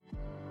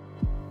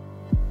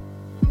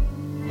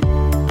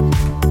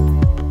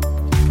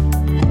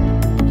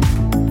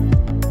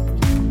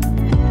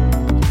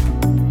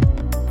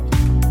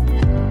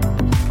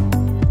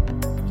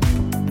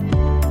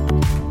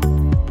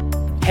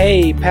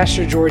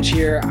Pastor George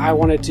here. I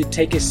wanted to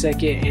take a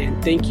second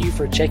and thank you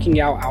for checking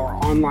out our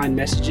online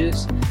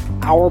messages.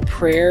 Our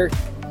prayer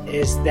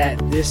is that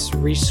this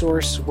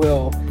resource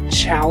will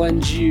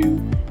challenge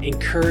you,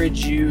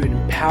 encourage you, and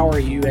empower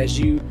you as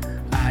you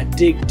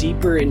dig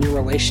deeper in your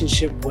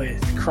relationship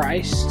with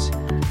Christ.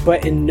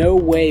 But in no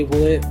way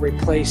will it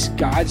replace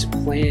God's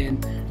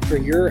plan for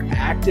your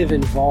active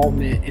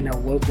involvement in a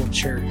local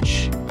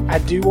church. I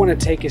do want to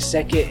take a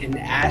second and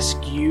ask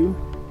you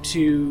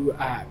to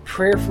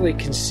prayerfully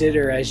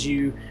consider, as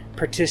you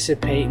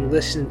participate and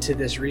listen to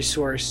this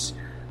resource,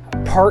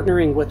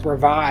 partnering with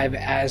Revive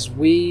as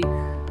we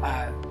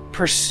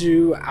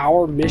pursue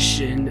our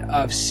mission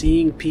of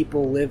seeing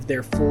people live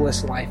their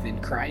fullest life in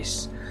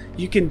Christ.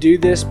 You can do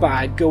this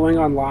by going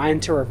online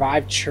to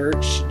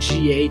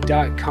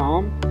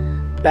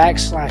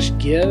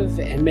revivechurchga.com/give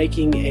and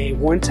making a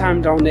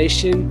one-time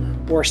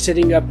donation or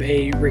setting up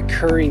a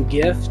recurring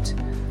gift.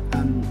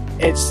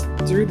 It's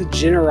through the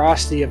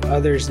generosity of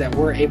others that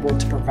we're able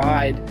to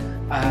provide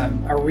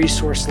a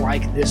resource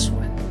like this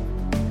one.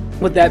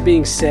 With that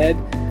being said,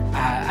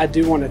 I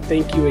do want to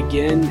thank you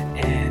again,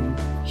 and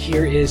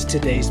here is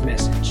today's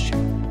message.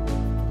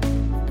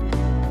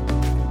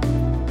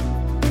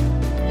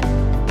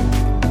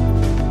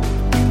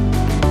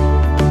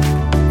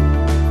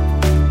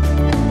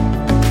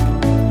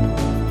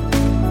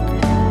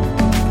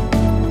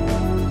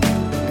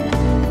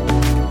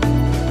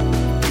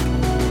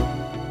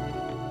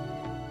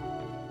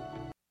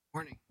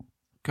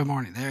 Good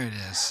morning. There it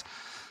is.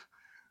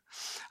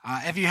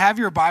 If you have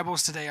your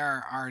Bibles today,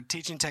 our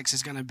teaching text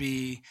is going to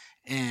be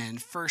in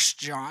 1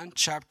 John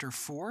chapter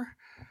 4.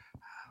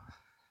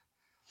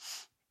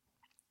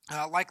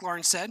 Like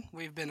Lauren said,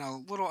 we've been a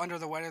little under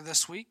the weather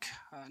this week.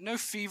 No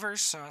fevers,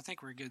 so I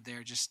think we're good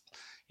there. Just,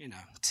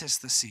 'tis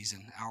the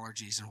season,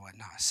 allergies and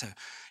whatnot. So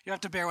you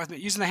have to bear with me.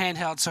 Using the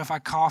handheld, so if I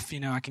cough,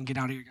 I can get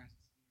out of your guys.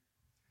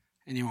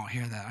 And you won't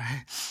hear that.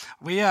 Right?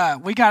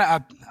 We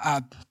got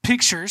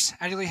pictures.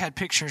 Adelie had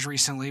pictures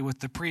recently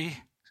with the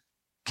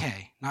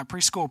pre-K, not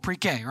preschool,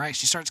 pre-K, right?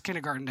 She starts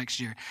kindergarten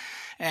next year.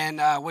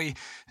 And we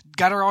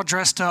got her all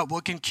dressed up,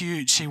 looking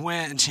cute. She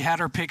went and she had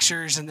her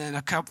pictures. And then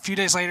a few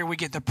days later, we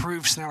get the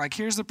proofs. And they're like,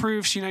 here's the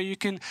proofs. You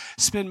can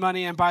spend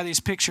money and buy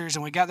these pictures.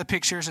 And we got the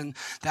pictures. And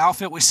the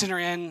outfit we sent her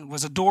in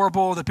was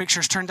adorable. The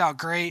pictures turned out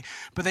great.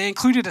 But they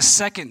included a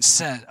second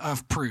set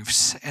of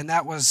proofs. And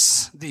that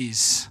was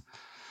these.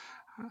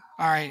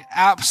 All right,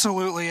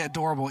 absolutely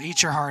adorable.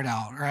 Eat your heart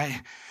out,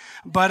 right?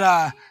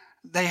 But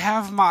they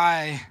have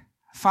my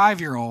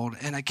 5-year-old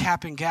in a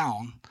cap and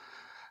gown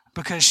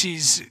because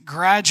she's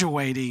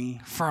graduating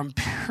from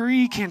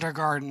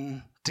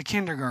pre-kindergarten to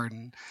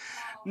kindergarten.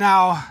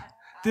 Now,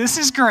 this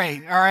is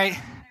great, all right?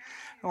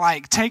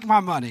 Like, take my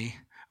money.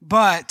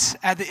 But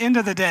at the end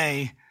of the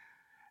day,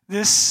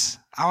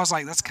 I was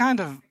like, that's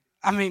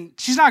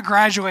she's not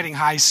graduating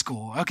high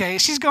school, okay?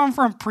 She's going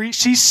from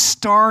she's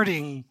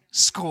starting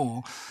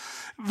school,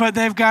 but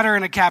they've got her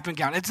in a cap and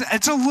gown.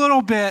 It's a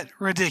little bit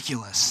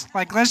ridiculous.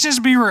 Like, let's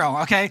just be real,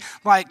 okay?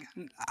 Like,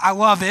 I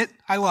love it,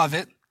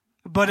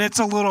 but it's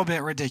a little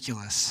bit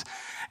ridiculous.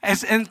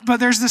 But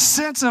there's this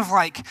sense of,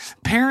 like,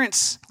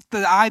 parents,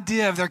 the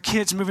idea of their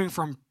kids moving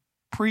from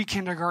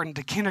pre-kindergarten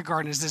to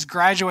kindergarten is this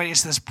graduating,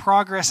 it's this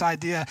progress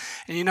idea.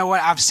 And you know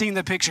what? I've seen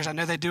the pictures. I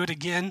know they do it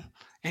again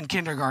in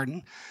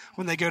kindergarten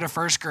when they go to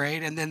first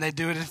grade, and then they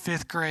do it in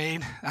 5th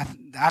grade.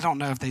 I don't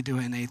know if they do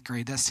it in 8th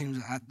grade. That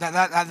seems at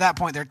that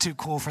point they're too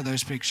cool for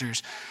those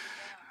pictures.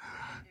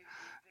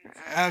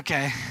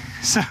 Okay,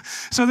 so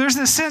there's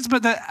this sense,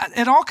 but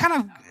it all kind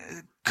of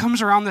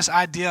comes around this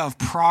idea of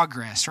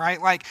progress,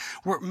 right? Like,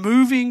 we're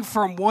moving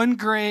from one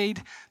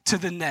grade to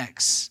the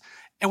next.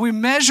 And we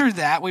measure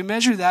that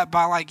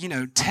by,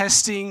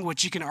 testing,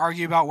 which you can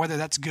argue about whether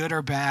that's good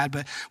or bad,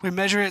 but we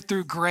measure it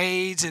through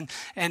grades, and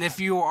if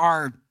you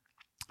are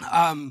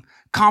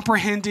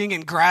comprehending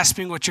and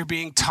grasping what you're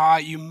being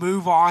taught, you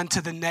move on to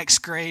the next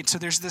grade. So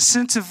there's this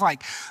sense of,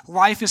 like,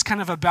 life is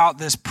kind of about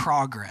this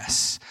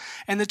progress.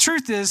 And the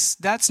truth is,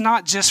 that's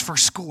not just for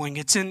schooling.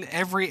 It's in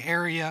every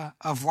area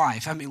of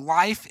life.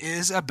 Life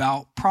is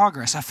about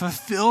progress. A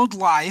fulfilled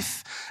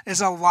life is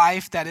a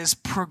life that is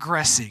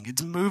progressing.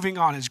 It's moving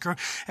on. It's growing.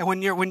 And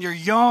when you're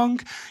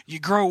young,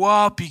 you grow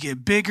up, you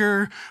get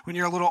bigger. When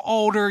you're a little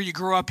older, you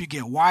grow up, you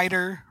get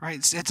wider, right?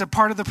 It's a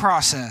part of the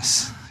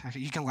process. Okay,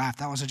 you can laugh.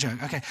 That was a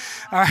joke. Okay.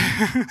 All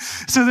right.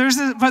 So there's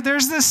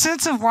this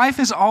sense of life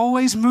is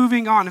always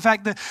moving on. In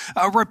fact,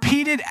 a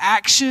repeated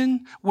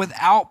action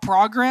without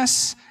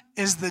progress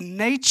is the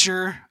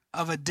nature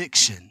of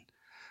addiction,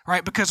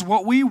 right? Because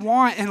what we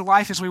want in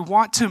life is we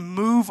want to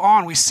move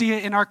on. We see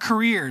it in our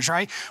careers,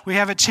 right? We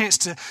have a chance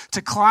to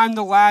climb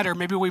the ladder.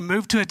 Maybe we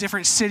move to a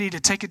different city to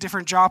take a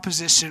different job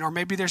position, or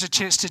maybe there's a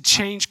chance to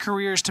change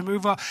careers, to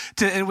move up,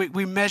 and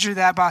we measure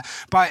that by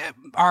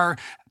our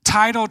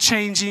title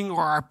changing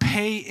or our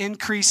pay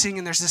increasing,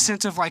 and there's a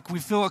sense of like we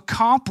feel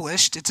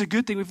accomplished. It's a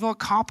good thing. We feel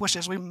accomplished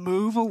as we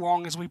move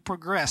along, as we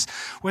progress.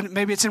 When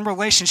maybe it's in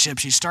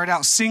relationships. You start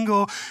out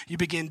single, you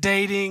begin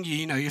dating,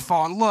 you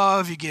fall in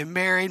love, you get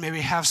married,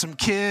 maybe have some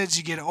kids,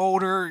 you get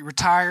older, you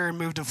retire and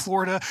move to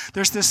Florida.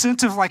 There's this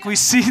sense of like we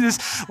see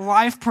this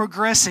life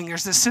progressing.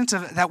 There's this sense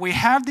of that we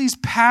have these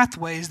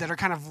pathways that are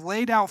kind of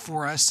laid out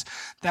for us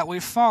that we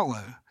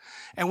follow.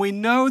 And we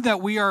know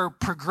that we are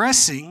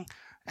progressing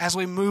as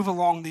we move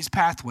along these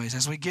pathways,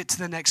 as we get to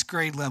the next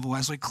grade level,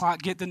 as we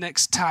get the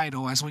next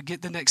title, as we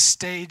get the next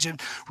stage in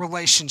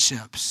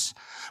relationships.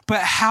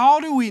 But how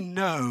do we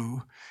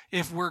know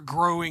if we're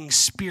growing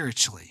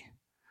spiritually?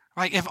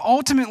 Like, if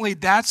ultimately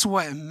that's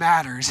what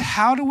matters,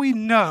 how do we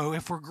know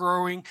if we're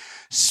growing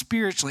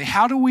spiritually?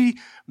 How do we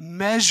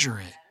measure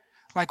it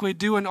like we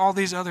do in all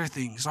these other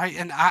things, right?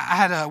 And I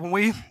had when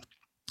we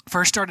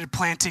first started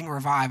planting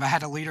Revive, I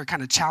had a leader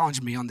kind of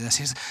challenge me on this.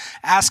 He's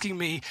asking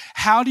me,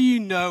 how do you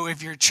know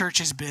if your church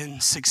has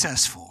been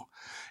successful?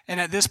 And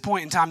at this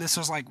point in time, this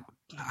was like,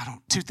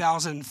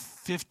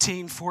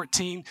 2015,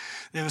 14.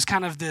 There was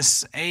kind of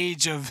this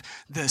age of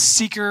the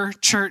seeker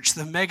church,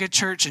 the mega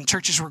church, and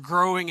churches were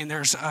growing, and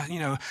there's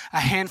a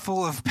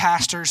handful of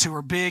pastors who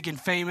were big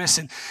and famous.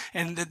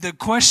 And the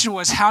question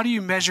was, how do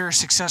you measure a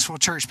successful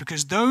church?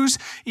 Because those,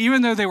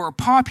 even though they were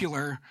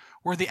popular,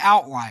 were the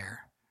outlier.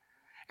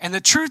 And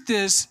the truth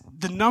is,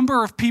 the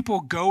number of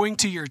people going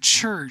to your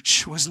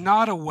church was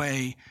not a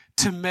way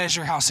to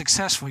measure how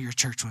successful your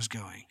church was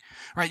going.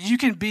 Right? You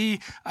can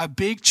be a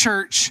big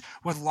church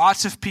with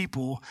lots of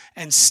people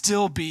and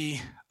still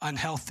be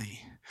unhealthy.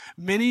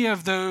 Many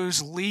of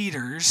those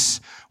leaders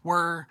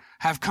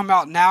have come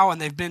out now and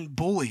they've been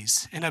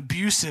bullies and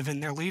abusive in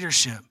their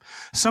leadership.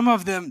 Some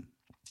of them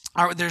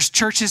there's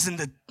churches in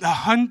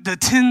the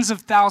tens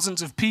of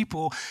thousands of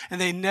people, and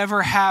they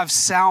never have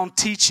sound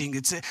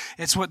teaching.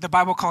 It's what the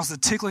Bible calls the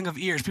tickling of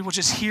ears. People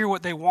just hear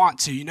what they want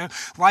to.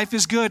 Life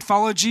is good.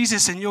 Follow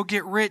Jesus, and you'll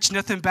get rich.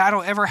 Nothing bad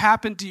will ever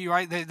happen to you.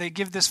 Right? They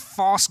give this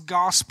false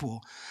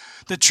gospel.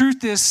 The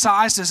truth is,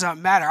 size does not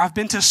matter. I've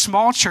been to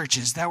small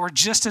churches that were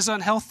just as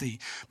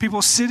unhealthy.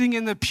 People sitting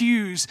in the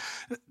pews,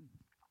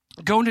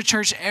 going to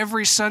church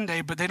every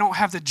Sunday, but they don't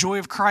have the joy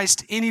of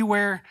Christ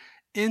anywhere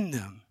in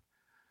them.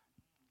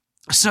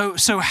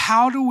 So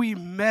how do we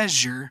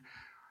measure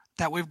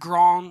that we've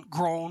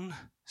grown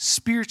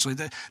spiritually?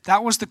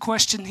 That was the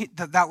question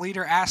that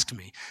leader asked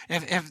me.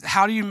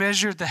 How do you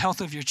measure the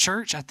health of your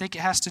church? I think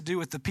it has to do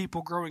with the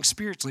people growing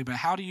spiritually, but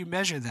how do you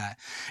measure that?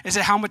 Is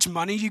it how much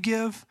money you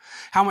give?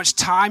 How much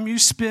time you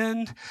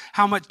spend?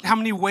 How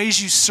many ways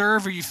you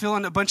serve? Are you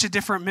filling a bunch of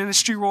different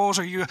ministry roles?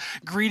 Are you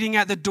greeting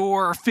at the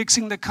door or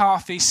fixing the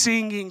coffee,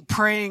 singing,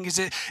 praying? Is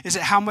it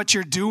how much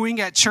you're doing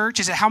at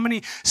church? Is it how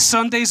many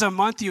Sundays a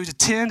month you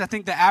attend? I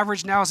think the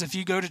average now is if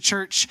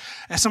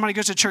somebody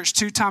goes to church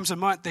 2 times a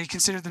month, they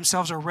consider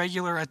themselves a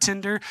regular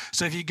attender.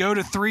 So if you go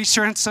to 3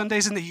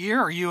 Sundays in the year,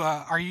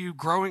 are you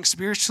growing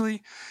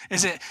spiritually?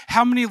 Is it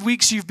how many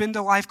weeks you've been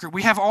to life group?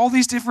 We have all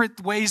these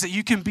different ways that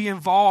you can be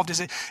involved.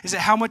 Is it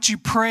how much you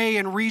pray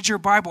and read your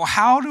Bible?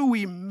 How do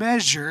we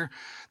measure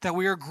that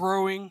we are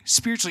growing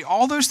spiritually?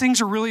 All those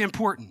things are really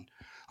important.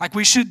 Like,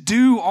 we should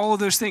do all of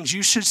those things.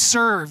 You should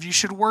serve, you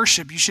should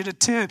worship, you should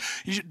attend.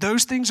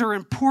 Those things are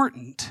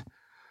important.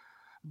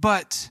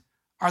 But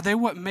are they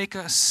what make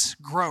us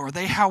grow? Are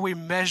they how we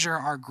measure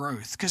our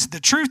growth? Because the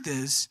truth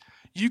is,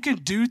 you can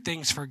do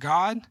things for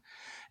God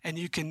and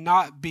you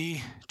cannot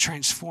be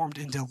transformed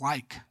into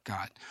like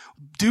God.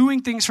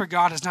 Doing things for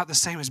God is not the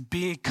same as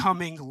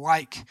becoming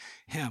like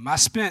Him. I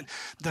spent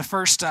the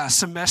first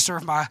semester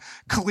of my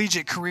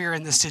collegiate career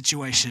in this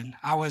situation.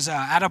 I was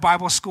at a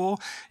Bible school.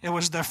 It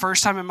was the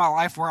first time in my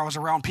life where I was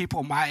around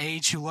people my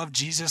age who loved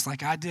Jesus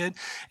like I did.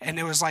 And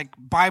it was like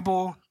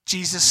Bible,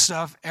 Jesus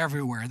stuff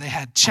everywhere. They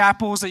had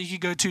chapels that you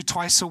could go to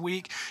twice a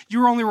week. You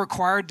were only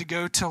required to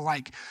go to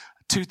like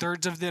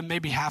 2/3 of them,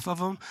 maybe half of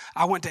them.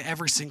 I went to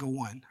every single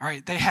one. All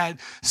right. They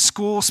had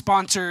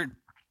school-sponsored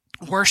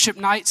worship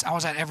nights. I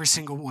was at every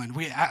single one.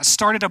 We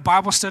started a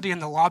Bible study in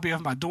the lobby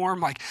of my dorm.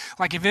 Like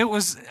if it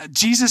was a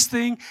Jesus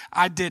thing,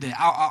 I did it.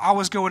 I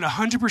was going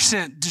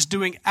 100%, just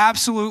doing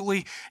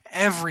absolutely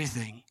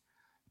everything.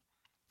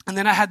 And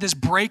then I had this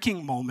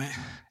breaking moment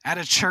at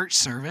a church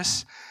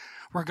service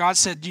where God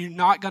said, "You're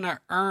not going to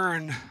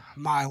earn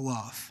my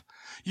love.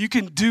 You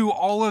can do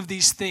all of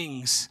these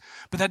things,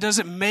 but that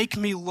doesn't make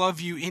me love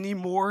you any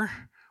more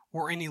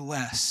or any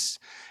less."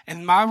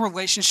 And my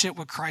relationship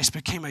with Christ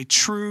became a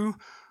true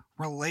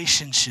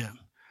relationship.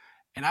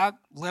 And I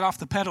let off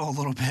the pedal a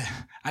little bit.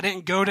 I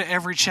didn't go to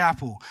every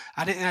chapel.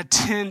 I didn't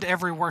attend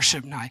every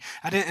worship night.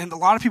 And a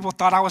lot of people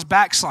thought I was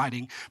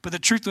backsliding. But the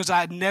truth was,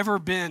 I had never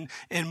been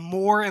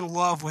more in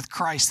love with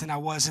Christ than I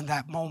was in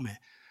that moment.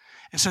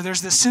 And so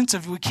there's this sense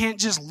of we can't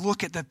just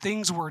look at the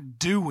things we're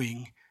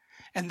doing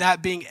and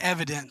that being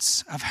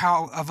evidence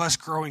of us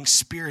growing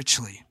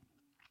spiritually.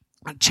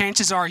 And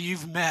chances are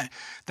you've met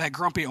that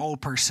grumpy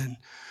old person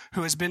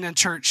who has been in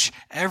church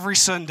every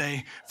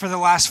Sunday for the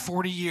last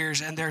 40 years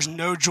and there's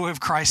no joy of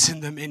Christ in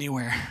them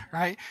anywhere,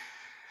 right?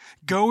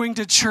 Going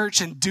to church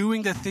and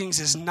doing the things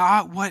is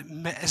not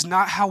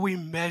how we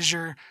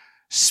measure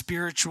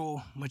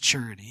spiritual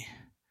maturity.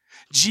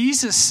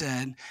 Jesus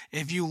said,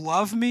 if you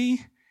love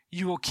me,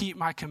 you will keep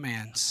my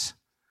commands.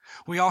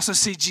 We also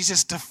see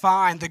Jesus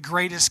define the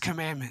greatest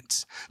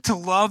commandments: to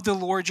love the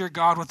Lord your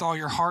God with all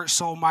your heart,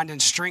 soul, mind,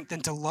 and strength,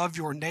 and to love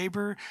your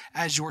neighbor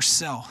as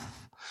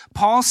yourself.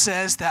 Paul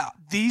says that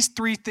these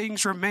three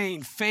things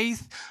remain: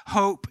 faith,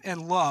 hope,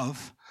 and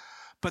love.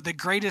 But the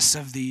greatest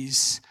of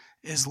these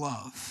is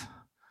love.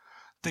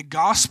 The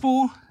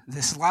gospel,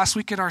 this last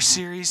week in our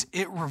series,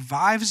 it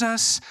revives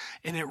us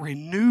and it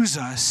renews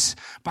us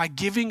by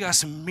giving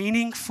us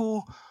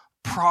meaningful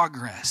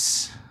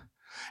progress.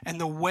 And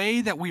the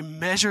way that we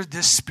measure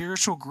this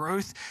spiritual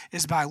growth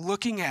is by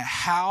looking at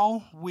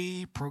how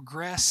we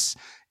progress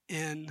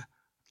in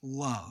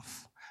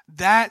love.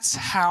 That's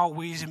how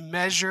we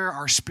measure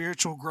our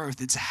spiritual growth.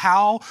 It's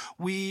how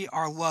we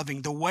are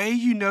loving. The way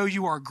you know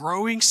you are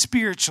growing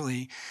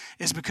spiritually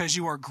is because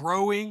you are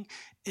growing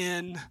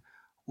in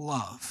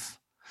love.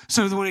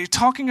 So when you're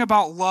talking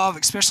about love,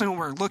 especially when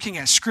we're looking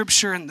at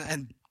Scripture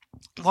and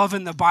love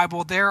in the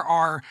Bible, there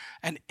are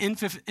an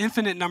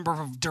infinite number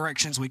of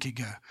directions we could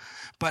go.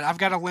 But I've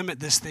got to limit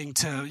this thing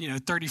to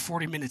 30,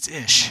 40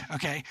 minutes-ish,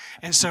 okay?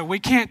 And so we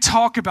can't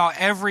talk about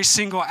every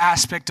single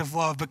aspect of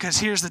love, because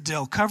here's the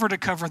deal. Cover to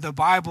cover, the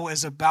Bible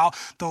is about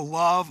the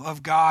love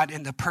of God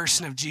in the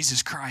person of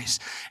Jesus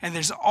Christ. And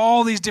there's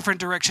all these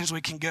different directions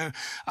we can go.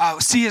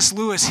 C.S.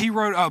 Lewis, he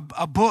wrote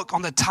a book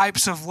on the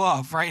types of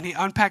love, right? And he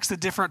unpacks the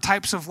different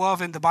types of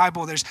love in the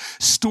Bible. There's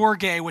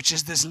storge, which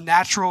is this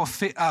natural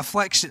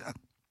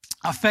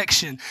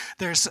affection.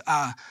 There's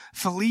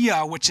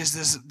philia, which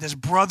is this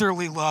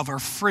brotherly love or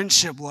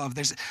friendship love.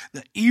 There's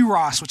the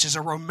eros, which is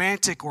a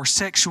romantic or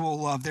sexual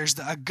love. There's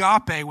the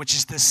agape, which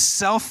is this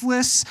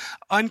selfless,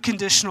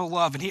 unconditional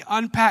love. And he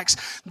unpacks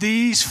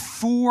these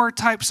four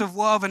types of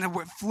love and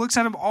looks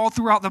at them all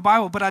throughout the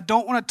Bible. But I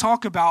don't want to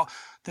talk about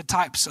the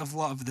types of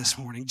love this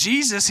morning.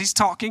 Jesus, he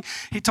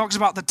talks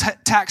about the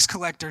tax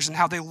collectors and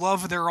how they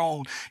love their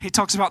own. He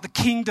talks about the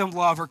kingdom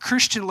love or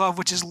Christian love,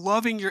 which is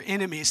loving your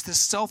enemy. It's this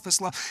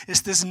selfless love.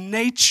 It's this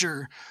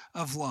nature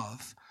of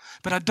love.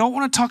 But I don't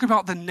want to talk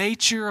about the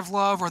nature of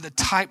love or the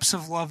types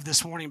of love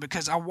this morning,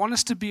 because I want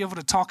us to be able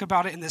to talk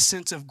about it in the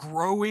sense of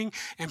growing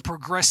and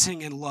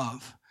progressing in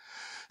love.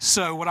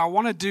 So what I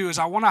want to do is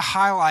I want to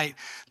highlight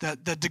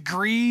the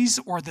degrees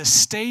or the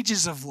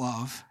stages of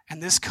love.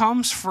 And this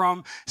comes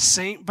from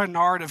Saint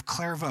Bernard of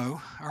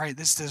Clairvaux. All right,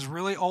 this is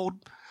really old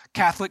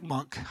Catholic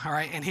monk, all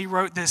right, and he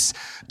wrote this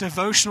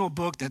devotional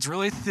book that's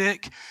really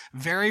thick,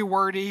 very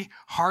wordy,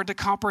 hard to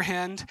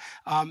comprehend.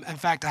 In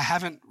fact, I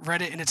haven't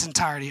read it in its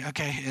entirety.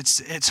 Okay,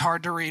 it's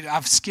hard to read.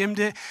 I've skimmed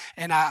it,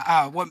 and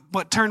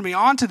what turned me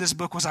on to this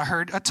book was I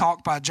heard a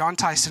talk by John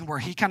Tyson where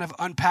he kind of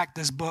unpacked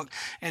this book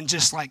and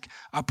just like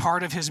a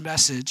part of his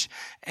message,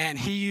 and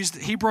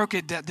he broke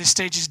the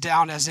stages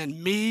down as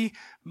in me,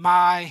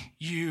 my,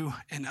 you,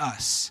 and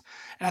us.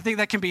 And I think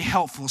that can be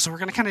helpful. So we're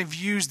going to kind of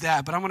use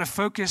that, but I'm going to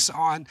focus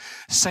on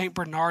St.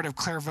 Bernard of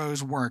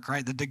Clairvaux's work,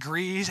 right? The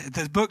degrees.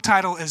 The book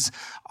title is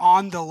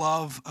On the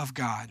Love of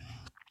God.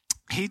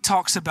 He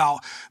talks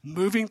about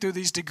moving through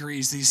these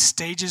degrees, these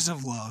stages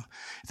of love.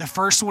 The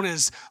first one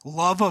is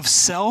love of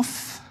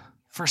self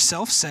for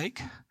self's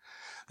sake.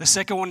 The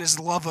second one is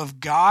love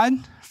of God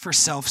for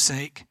self's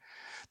sake.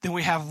 Then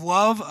we have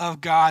love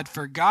of God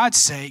for God's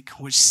sake,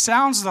 which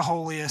sounds the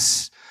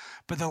holiest,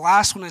 but the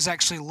last one is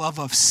actually love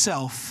of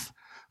self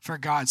for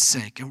God's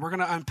sake. And we're going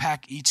to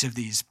unpack each of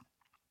these.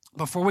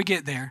 Before we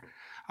get there,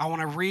 I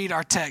want to read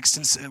our text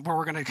and where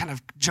we're going to kind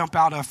of jump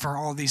out of for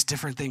all these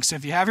different things. So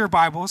if you have your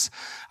Bibles,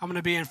 I'm going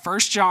to be in 1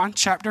 John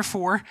chapter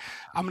 4.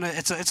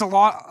 It's a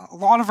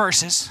lot of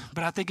verses,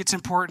 but I think it's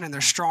important and they're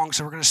strong.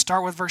 So we're going to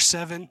start with verse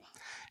 7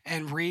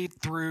 and read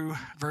through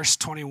verse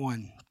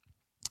 21.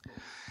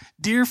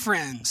 Dear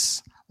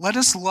friends, let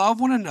us love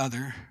one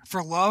another,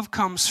 for love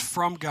comes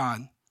from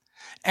God.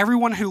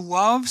 Everyone who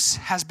loves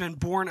has been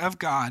born of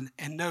God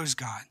and knows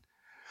God.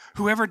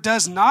 Whoever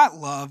does not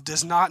love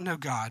does not know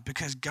God,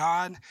 because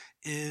God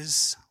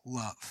is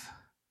love.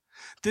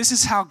 This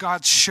is how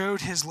God showed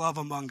his love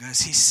among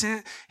us. He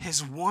sent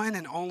his one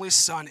and only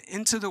Son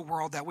into the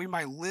world that we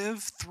might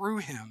live through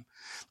him.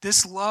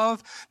 This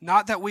love,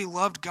 not that we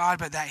loved God,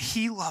 but that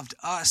he loved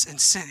us and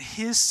sent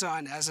his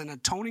Son as an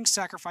atoning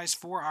sacrifice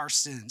for our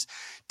sins.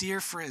 Dear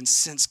friends,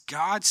 since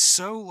God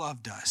so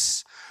loved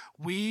us,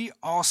 we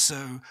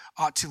also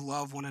ought to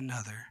love one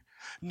another.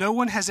 No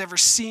one has ever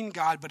seen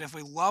God, but if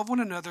we love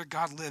one another,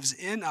 God lives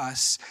in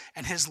us,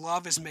 and his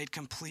love is made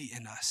complete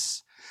in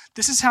us.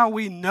 This is how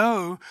we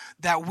know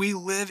that we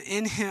live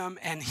in him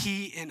and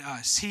he in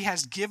us. He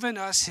has given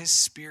us his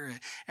Spirit,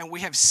 and we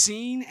have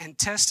seen and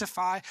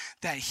testify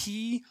that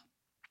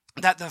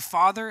the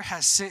Father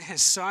has sent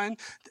his Son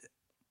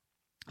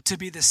to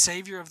be the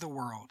Savior of the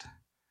world.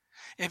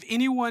 If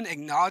anyone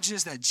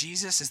acknowledges that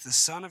Jesus is the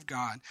Son of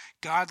God,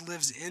 God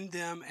lives in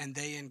them and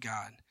they in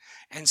God.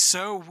 And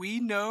so we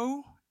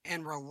know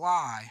and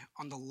rely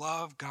on the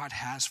love God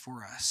has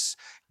for us.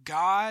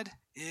 God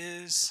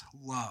is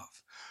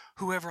love.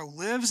 Whoever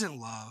lives in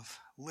love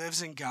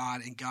lives in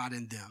God and God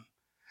in them.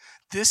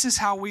 This is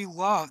how we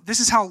love. This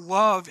is how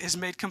love is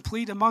made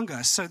complete among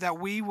us, so that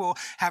we will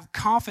have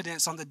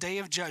confidence on the day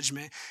of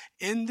judgment.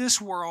 In this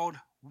world,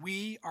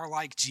 we are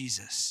like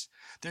Jesus.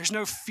 There's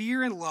no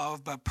fear in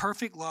love, but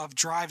perfect love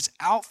drives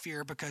out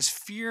fear, because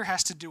fear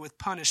has to do with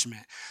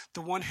punishment.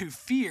 The one who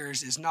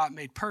fears is not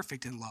made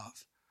perfect in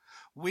love.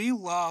 We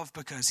love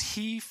because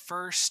he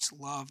first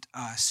loved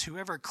us.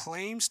 Whoever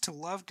claims to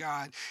love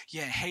God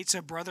yet hates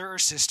a brother or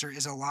sister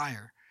is a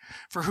liar.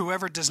 For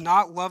whoever does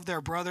not love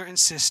their brother and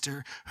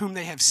sister whom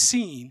they have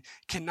seen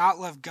cannot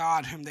love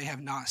God whom they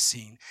have not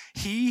seen.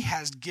 He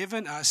has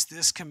given us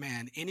this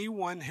command: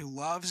 anyone who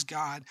loves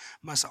God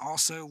must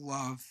also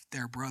love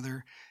their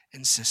brother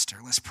and sister.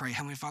 Let's pray.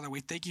 Heavenly Father, we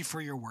thank you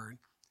for your word.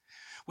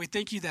 We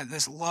thank you that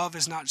this love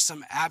is not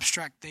some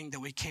abstract thing that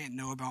we can't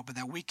know about, but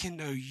that we can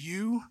know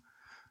you,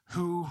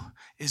 who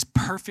is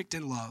perfect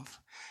in love,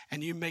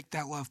 and you make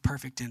that love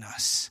perfect in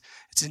us.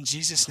 It's in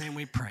Jesus' name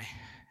we pray.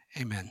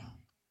 Amen.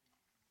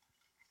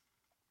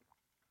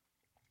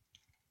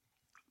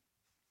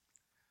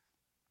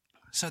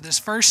 So this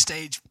first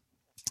stage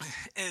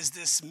is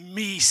this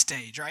me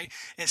stage, right?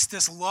 It's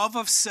this love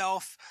of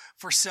self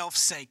for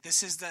self's sake.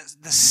 This is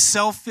the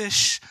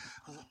selfish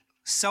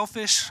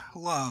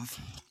love.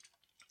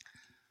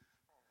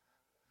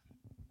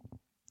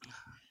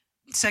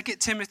 2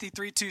 Timothy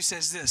 3:2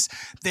 says this: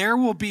 there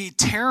will be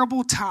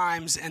terrible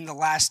times in the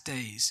last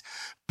days.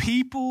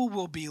 People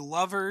will be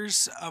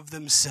lovers of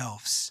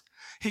themselves.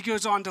 He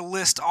goes on to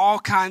list all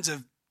kinds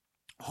of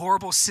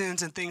horrible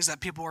sins and things that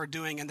people are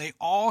doing, and they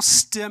all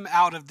stem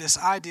out of this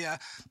idea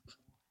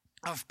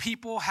of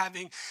people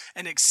having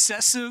an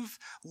excessive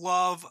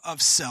love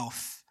of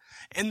self.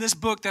 In this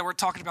book that we're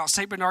talking about,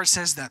 St. Bernard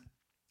says that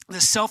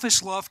the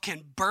selfish love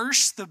can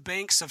burst the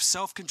banks of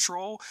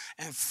self-control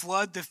and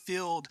flood the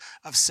field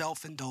of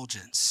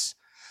self-indulgence.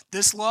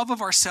 This love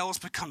of ourselves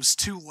becomes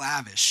too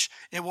lavish.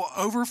 It will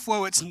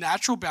overflow its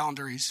natural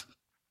boundaries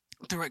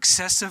through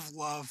excessive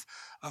love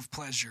of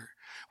pleasure.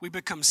 We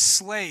become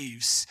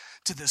slaves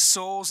to the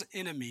soul's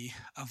enemy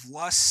of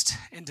lust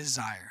and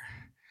desire.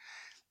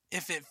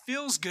 If it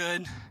feels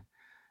good,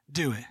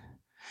 do it.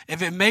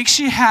 If it makes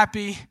you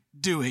happy,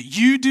 do it.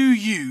 You do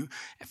you.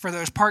 For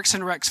those Parks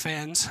and Recs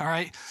fans, all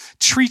right,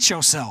 treat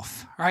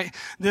yourself, all right?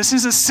 This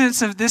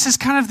is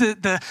kind of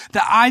the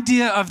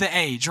idea of the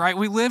age, right?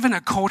 We live in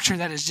a culture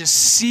that is just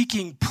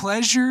seeking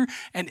pleasure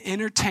and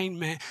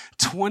entertainment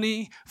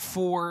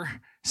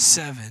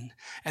 24/7.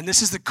 And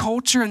this is the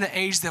culture and the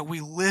age that we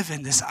live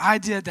in. This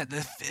idea that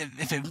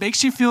if it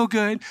makes you feel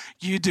good,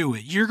 you do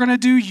it. You're going to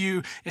do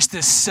you. It's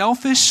this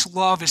selfish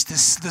love. It's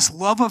this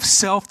love of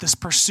self, this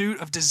pursuit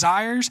of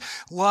desires,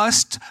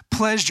 lust,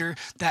 pleasure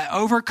that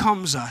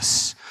overcomes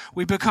us.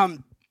 We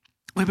become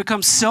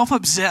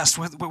self-obsessed.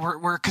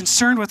 We're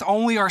concerned with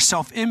only our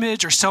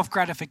self-image or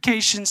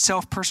self-gratification,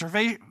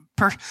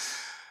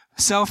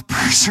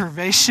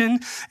 self-preservation,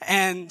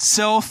 and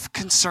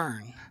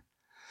self-concern.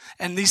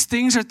 And these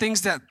things are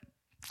things that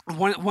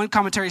one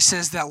commentary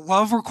says that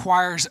love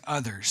requires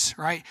others,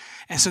 right?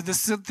 And so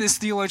this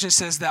theologian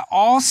says that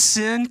all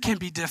sin can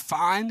be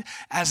defined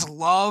as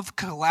love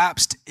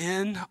collapsed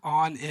in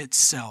on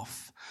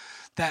itself.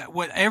 That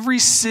every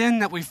sin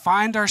that we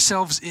find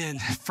ourselves in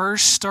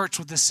first starts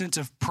with a sense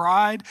of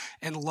pride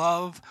and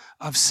love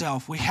of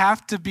self. We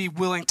have to be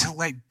willing to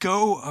let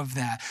go of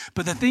that.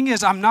 But the thing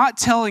is, I'm not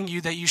telling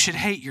you that you should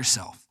hate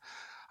yourself.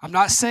 I'm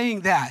not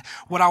saying that.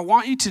 What I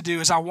want you to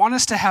do is I want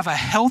us to have a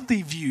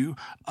healthy view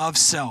of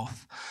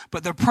self.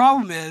 But the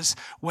problem is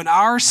when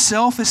our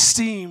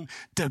self-esteem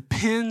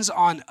depends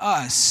on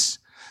us,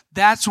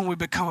 that's when we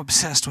become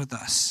obsessed with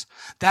us.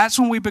 That's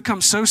when we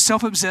become so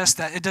self-obsessed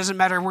that it doesn't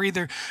matter. We're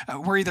either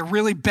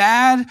really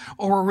bad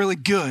or we're really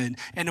good.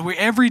 And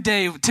every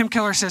day, Tim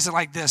Keller says it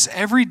like this: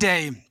 every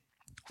day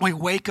we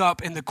wake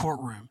up in the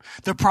courtroom.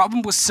 The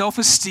problem with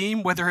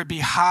self-esteem, whether it be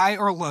high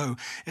or low,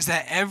 is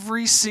that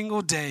every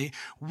single day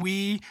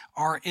we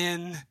are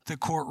in the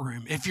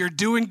courtroom. If you're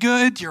doing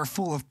good, you're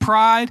full of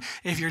pride.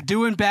 If you're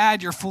doing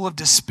bad, you're full of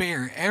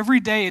despair. Every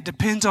day it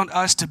depends on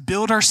us to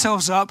build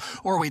ourselves up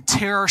or we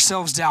tear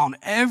ourselves down.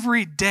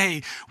 Every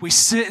day we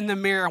sit in the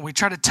mirror and we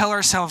try to tell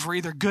ourselves we're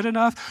either good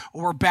enough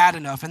or we're bad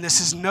enough. And this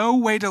is no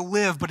way to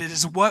live, but it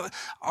is what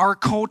our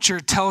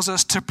culture tells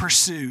us to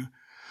pursue.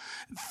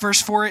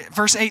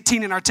 Verse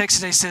 18 in our text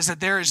today says that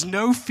there is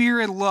no fear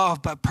in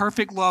love, but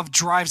perfect love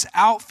drives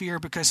out fear,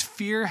 because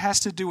fear has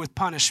to do with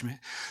punishment.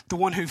 The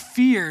one who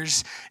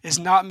fears is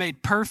not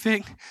made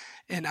perfect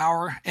in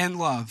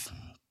love.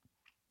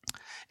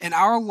 In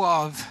our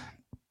love,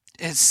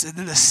 it's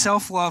in the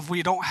self-love,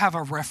 we don't have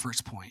a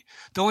reference point.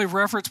 The only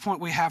reference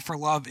point we have for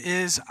love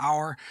is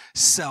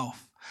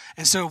ourself.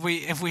 And so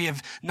if we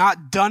have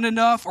not done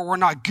enough or we're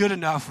not good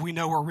enough, we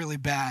know we're really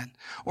bad.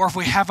 Or if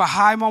we have a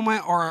high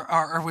moment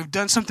or we've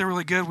done something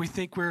really good, we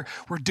think we're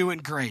doing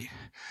great.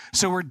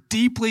 So we're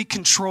deeply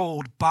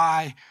controlled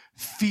by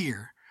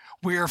fear.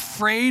 We're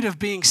afraid of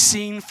being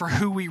seen for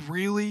who we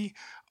really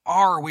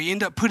are. We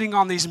end up putting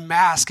on these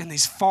masks and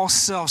these false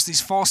selves,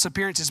 these false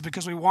appearances,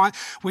 because we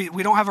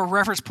don't have a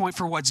reference point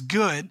for what's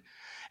good.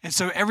 And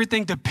so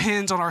everything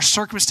depends on our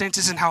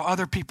circumstances and how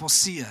other people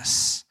see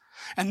us.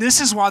 And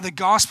this is why the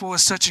gospel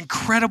is such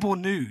incredible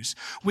news.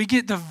 We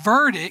get the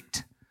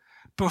verdict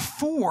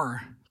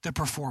before the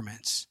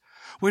performance.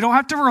 We don't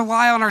have to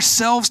rely on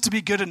ourselves to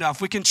be good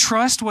enough. We can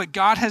trust what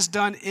God has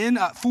done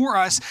for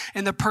us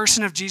in the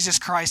person of Jesus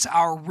Christ,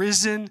 our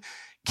risen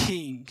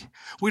King.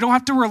 We don't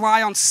have to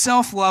rely on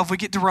self-love. We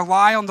get to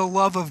rely on the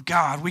love of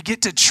God. We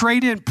get to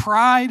trade in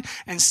pride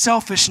and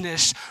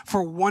selfishness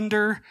for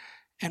wonder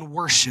and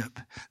worship.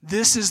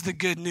 This is the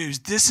good news.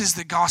 This is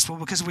the gospel,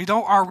 because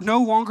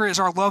no longer is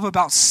our love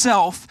about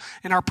self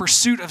and our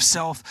pursuit of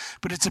self,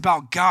 but it's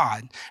about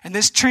God. And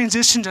this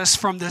transitioned us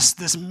from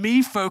this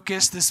me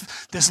focus,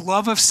 this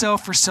love of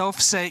self for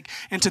self's sake,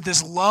 into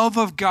this love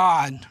of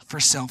God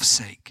for self's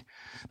sake.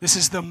 This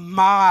is the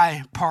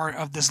my part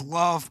of this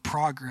love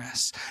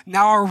progress.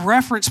 Now our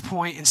reference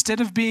point,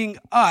 instead of being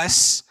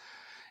us,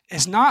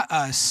 is not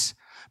us,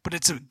 but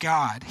it's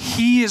God.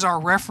 He is our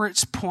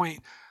reference point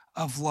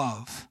of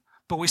love,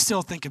 but we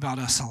still think about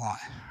us a lot,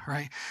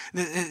 right?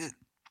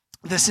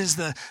 This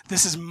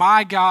is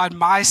my God,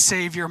 my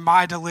Savior,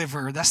 my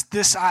deliverer. That's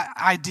this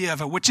idea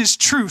of it, which is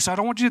true. So I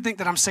don't want you to think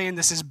that I'm saying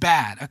this is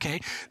bad.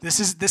 Okay,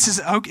 this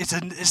is okay.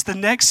 It's the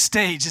next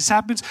stage. This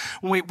happens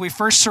when we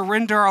first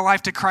surrender our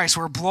life to Christ.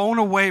 We're blown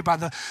away by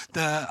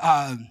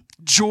the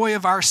joy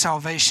of our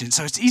salvation.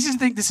 So it's easy to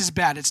think this is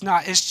bad. It's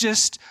not. It's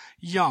just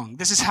young.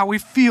 This is how we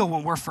feel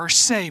when we're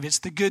first saved. It's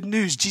the good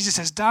news. Jesus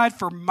has died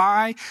for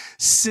my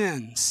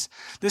sins.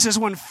 This is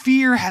when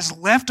fear has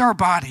left our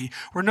body.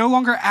 We're no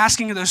longer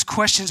asking those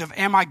questions of,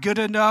 am I good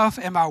enough?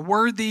 Am I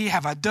worthy?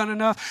 Have I done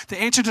enough?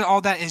 The answer to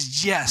all that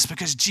is yes,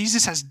 because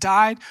Jesus has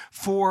died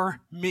for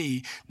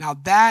me. Now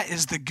that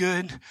is the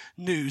good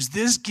news.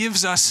 This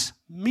gives us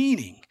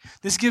meaning.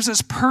 This gives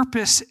us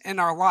purpose in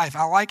our life.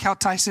 I like how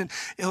Tyson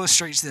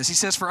illustrates this. He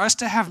says for us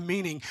to have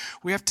meaning,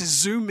 we have to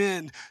zoom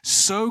in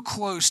so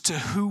close to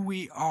who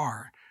we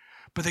are.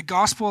 But the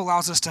gospel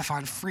allows us to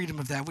find freedom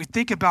of that. We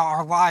think about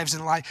our lives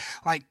and like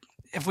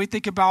if we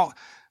think about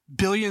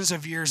billions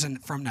of years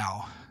from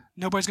now,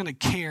 nobody's going to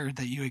care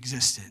that you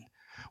existed.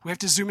 We have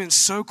to zoom in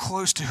so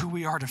close to who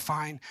we are to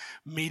find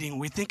meaning.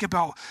 We think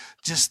about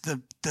just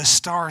the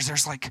stars.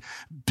 There's like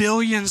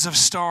billions of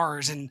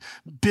stars and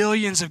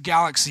billions of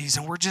galaxies,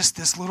 and we're just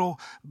this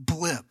little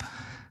blip.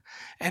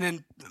 And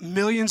in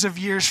millions of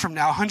years from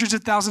now, hundreds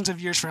of thousands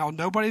of years from now,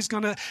 nobody's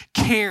going to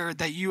care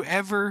that you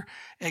ever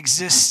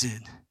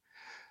existed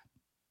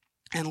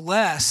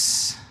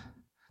unless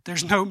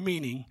there's no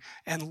meaning,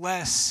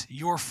 unless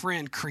your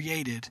friend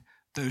created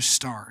those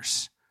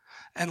stars.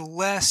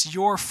 Unless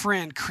your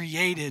friend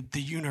created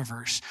the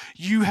universe.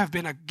 You have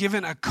been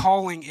given a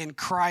calling in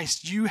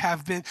Christ.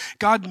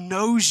 God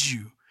knows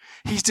you.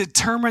 He's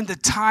determined the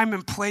time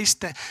and place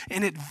that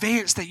in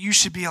advance that you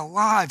should be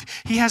alive.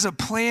 He has a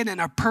plan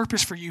and a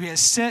purpose for you. He has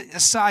set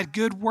aside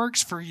good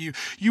works for you.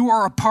 You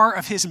are a part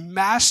of his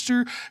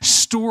master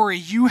story.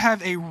 You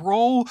have a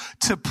role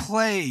to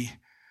play.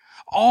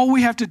 All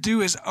we have to do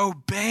is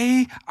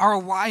obey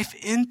our life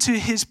into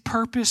his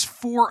purpose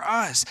for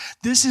us.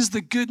 This is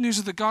the good news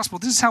of the gospel.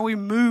 This is how we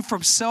move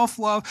from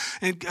self-love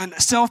and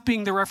self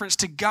being the reference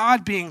to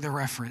God being the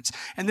reference.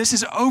 And this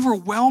is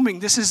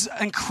overwhelming. This is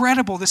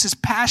incredible. This is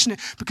passionate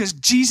because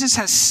Jesus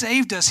has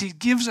saved us. He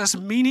gives us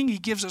meaning. He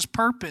gives us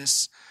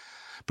purpose.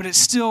 But it's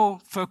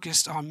still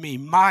focused on me,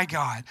 my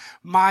God,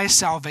 my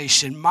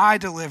salvation, my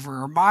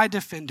deliverer, my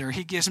defender.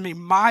 He gives me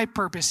my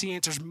purpose. He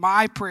answers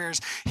my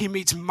prayers. He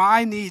meets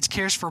my needs,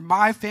 cares for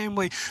my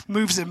family,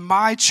 moves in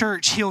my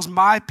church, heals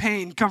my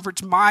pain,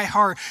 comforts my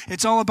heart.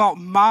 It's all about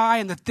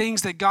and the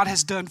things that God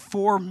has done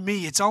for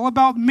me. It's all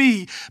about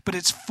me, but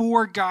it's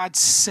for God's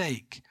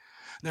sake.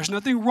 There's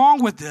nothing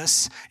wrong with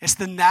this. It's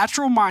the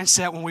natural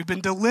mindset when we've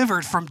been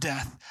delivered from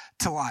death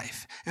to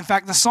life. In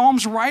fact, the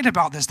Psalms write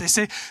about this. They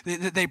say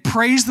that they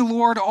praise the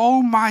Lord,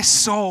 oh my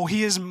soul.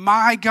 He is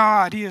my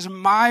God. He is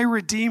my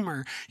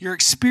Redeemer. You're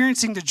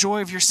experiencing the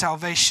joy of your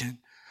salvation.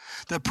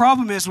 The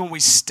problem is when we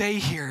stay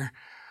here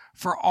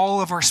for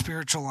all of our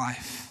spiritual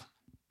life.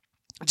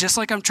 Just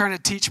like I'm trying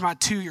to teach my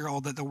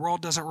 2-year-old that the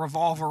world doesn't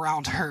revolve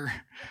around her.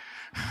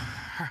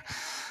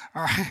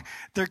 All right,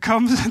 there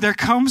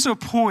comes a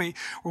point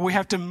where we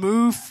have to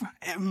move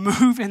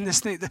in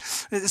this thing.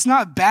 It's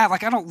not bad.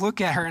 Like, I don't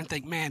look at her and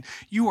think, man,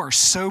 you are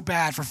so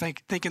bad for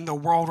thinking the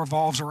world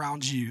revolves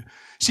around you.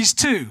 She's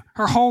 2.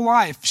 Her whole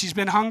life, she's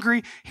been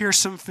hungry. Here's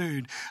some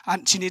food.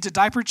 She needs a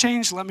diaper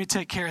change. Let me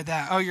take care of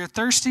that. Oh, you're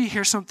thirsty?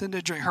 Here's something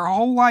to drink. Her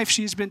whole life,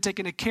 she's been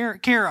taken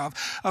care of.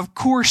 Of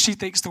course, she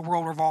thinks the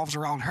world revolves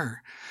around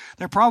her.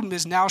 Their problem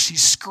is now she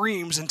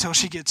screams until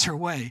she gets her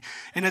way.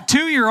 In a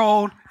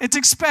 2-year-old, it's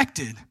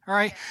expected, all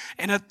right?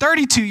 In a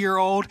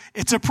 32-year-old,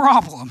 it's a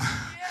problem.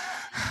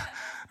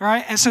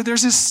 Right? And so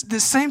there's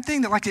this same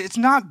thing that, like, it's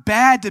not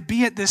bad to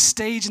be at this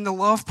stage in the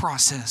love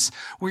process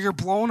where you're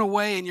blown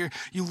away and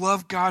you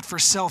love God for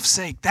self's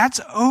sake. That's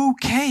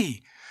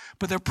okay.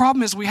 But the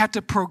problem is we have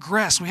to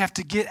progress. We have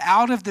to get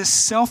out of this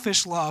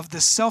selfish love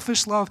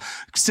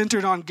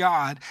centered on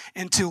God,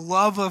 into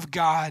love of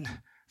God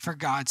for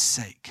God's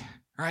sake.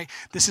 Right?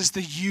 This is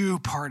the you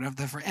part of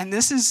and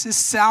this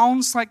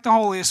sounds like the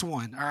holiest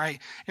one. All right,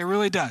 it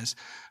really does.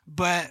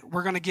 But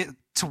we're going to get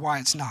to why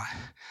it's not.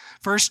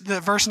 First,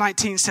 verse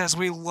 19 says,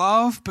 we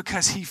love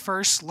because he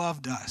first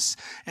loved us.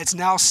 It's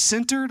now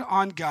centered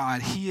on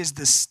God. He is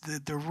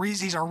the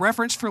reason. He's our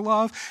reference for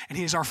love, and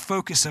he is our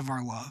focus of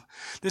our love.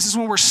 This is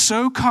when we're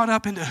so caught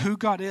up into who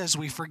God is,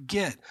 we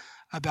forget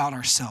about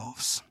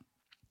ourselves.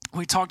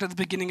 We talked at the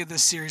beginning of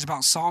this series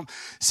about Psalm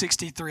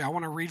 63. I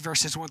want to read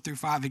verses 1 through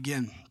 5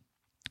 again.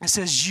 It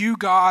says, you,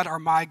 God, are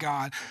my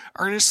God.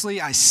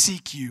 Earnestly I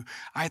seek you.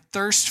 I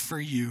thirst for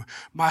you.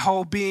 My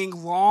whole being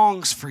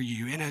longs for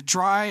you. In a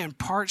dry and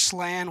parched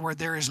land where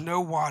there is no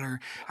water,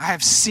 I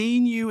have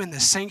seen you in the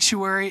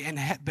sanctuary and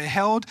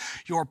beheld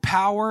your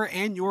power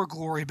and your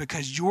glory,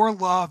 because your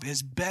love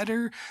is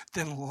better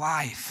than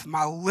life.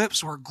 My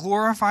lips will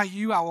glorify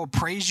you. I will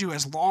praise you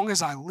as long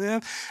as I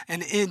live.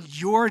 And in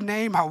your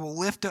name I will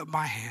lift up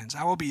my hands.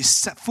 I will be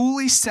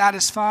fully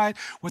satisfied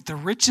with the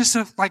riches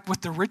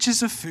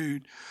of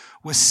food.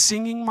 With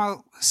singing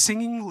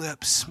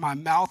lips, my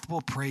mouth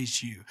will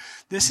praise you.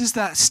 This is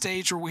that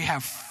stage where we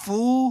have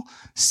full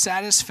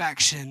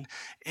satisfaction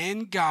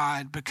in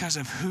God because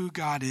of who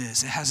God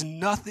is. It has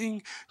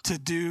nothing to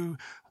do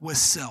with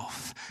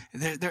self.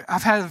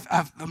 I've had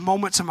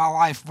moments in my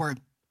life where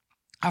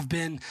I've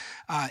been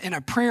in a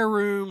prayer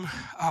room.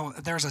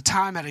 There's a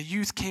time at a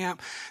youth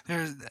camp.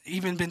 There's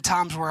even been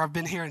times where I've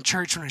been here in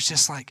church when it's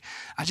just like,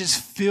 I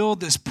just feel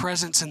this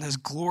presence and this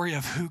glory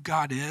of who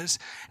God is.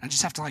 And I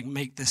just have to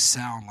make this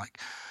sound like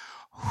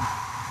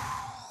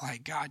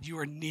God, you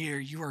are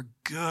near, you are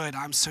good.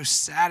 I'm so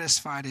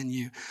satisfied in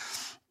you.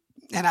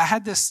 And I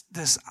had this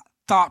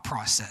thought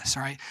process,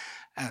 right?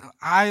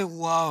 I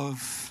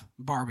love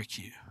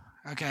barbecue,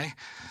 okay?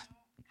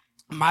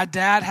 My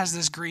dad has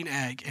this green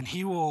egg, and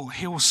he will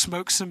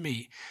smoke some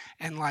meat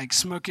and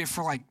smoke it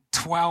for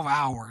 12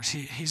 hours.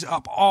 He's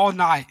up all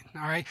night,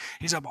 all right?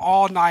 He's up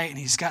all night, and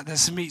he's got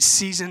this meat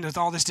seasoned with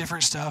all this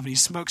different stuff, and he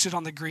smokes it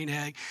on the green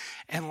egg,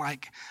 and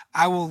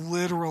I will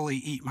literally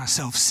eat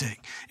myself sick.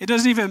 It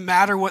doesn't even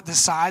matter what the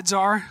sides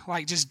are.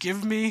 Just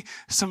give me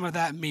some of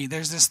that meat.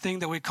 There's this thing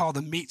that we call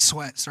the meat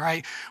sweats,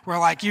 right? Where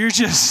you're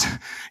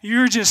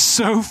just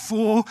so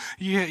full,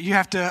 you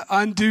have to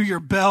undo your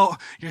belt.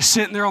 You're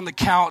sitting there on the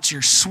couch,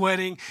 you're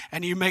sweating,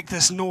 and you make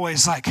this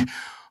noise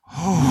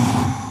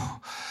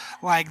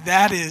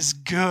that is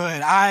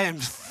good. I am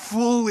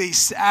fully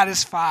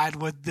satisfied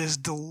with this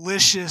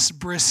delicious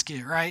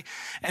brisket, right?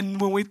 And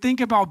when we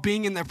think about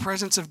being in the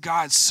presence of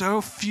God,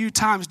 so few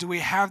times do we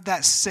have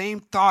that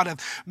same thought of,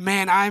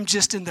 man, I'm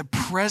just in the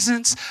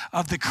presence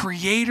of the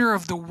creator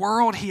of the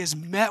world. He has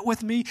met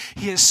with me.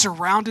 He has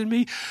surrounded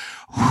me.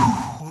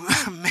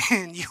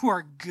 Man, you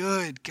are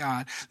good,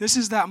 God. This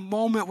is that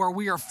moment where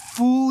we are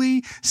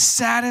fully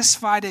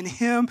satisfied in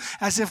him,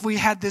 as if we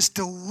had this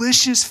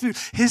delicious food.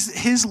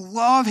 His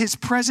love, his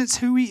presence,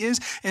 who he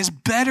is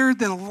better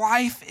than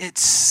life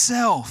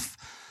itself.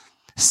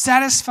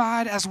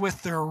 Satisfied as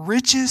with the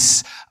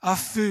richest of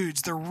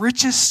foods, the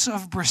richest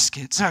of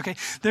briskets. Okay,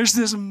 there's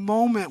this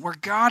moment where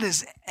God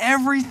is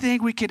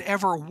everything we could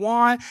ever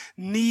want,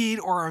 need,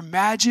 or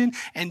imagine,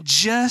 and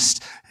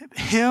just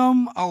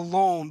him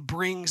alone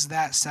brings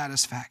that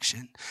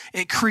satisfaction.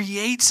 It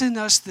creates in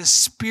us this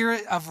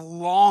spirit of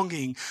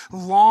longing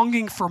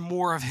for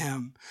more of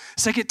him.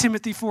 2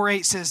 Timothy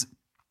 4:8 says,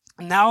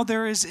 now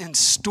there is in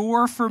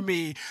store for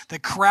me the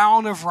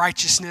crown of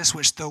righteousness,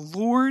 which the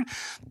Lord,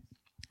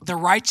 the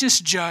righteous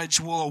judge,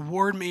 will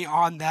award me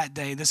on that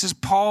day. This is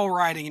Paul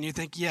writing, and you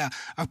think, yeah,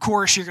 of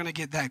course you're going to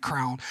get that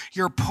crown.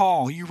 You're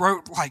Paul. You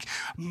wrote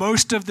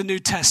most of the New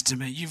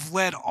Testament. You've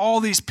led all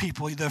these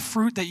people. The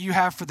fruit that you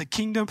have for the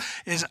kingdom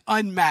is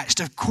unmatched.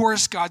 Of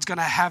course God's going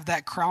to have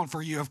that crown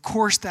for you. Of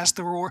course that's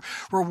the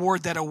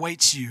reward that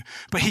awaits you.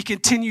 But he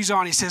continues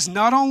on. He says,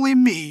 not only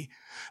me,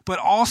 but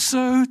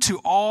also to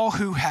all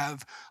who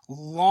have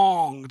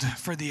longed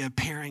for the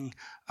appearing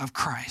of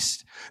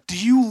Christ. Do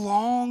you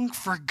long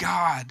for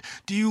God?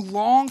 Do you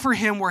long for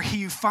him where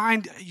you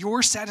find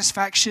your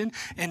satisfaction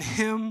in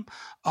him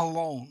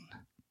alone?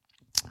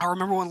 I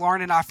remember when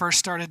Lauren and I first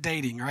started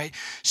dating, right?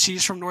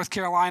 She's from North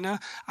Carolina.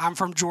 I'm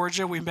from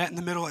Georgia. We met in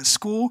the middle at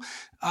school.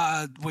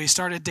 We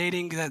started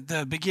dating at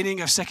the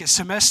beginning of second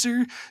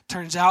semester.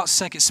 Turns out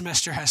second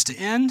semester has to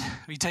end.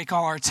 We take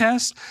all our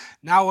tests.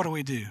 Now what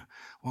do?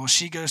 Well,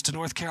 she goes to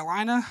North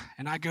Carolina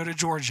and I go to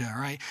Georgia,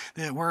 right?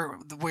 We're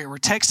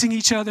texting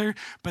each other,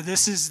 but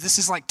this is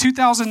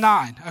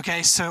 2009,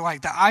 okay? So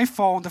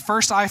the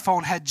first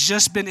iPhone had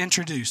just been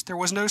introduced. There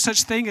was no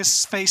such thing as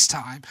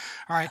FaceTime,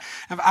 all right?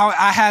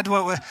 I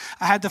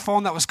had the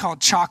phone that was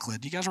called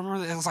Chocolate. Do you guys remember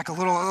that? It was like a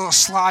little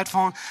slide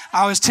phone.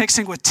 I was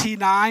texting with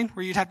T9,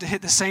 where you'd have to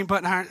hit the same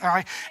button, all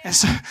right? And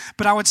so,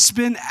 but I would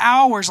spend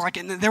hours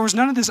and there was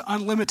none of this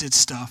unlimited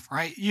stuff,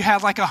 right? You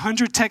had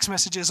 100 text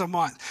messages a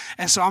month,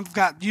 and so I've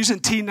got got using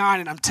T9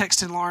 and I'm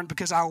texting Lauren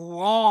because I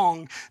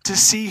long to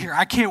see her.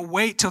 I can't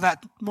wait till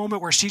that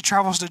moment where she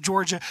travels to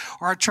Georgia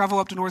or I travel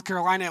up to North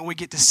Carolina and we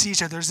get to see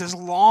her. There's this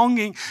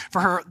longing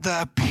for her,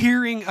 the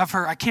appearing of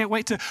her. I can't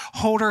wait to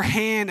hold her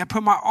hand and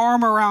put my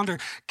arm around her,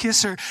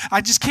 kiss her.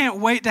 I just can't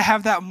wait to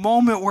have that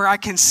moment where I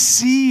can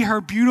see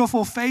her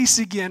beautiful face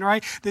again,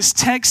 right? This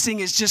texting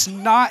is just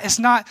not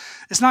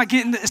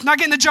getting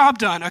the job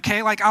done,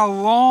 okay? Like I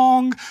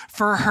long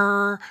for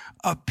her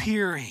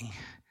appearing.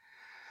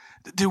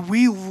 Do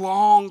we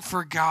long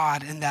for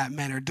God in that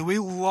manner? Do we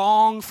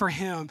long for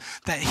him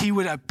that he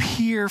would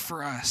appear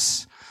for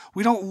us?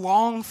 We don't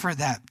long for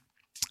that.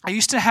 I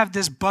used to have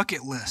this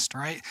bucket list,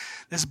 right?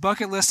 This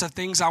bucket list of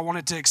things I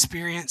wanted to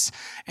experience,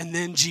 and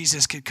then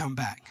Jesus could come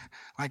back.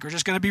 Like, we're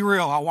just going to be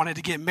real. I wanted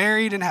to get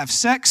married and have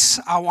sex.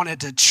 I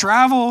wanted to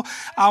travel.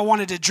 I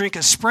wanted to drink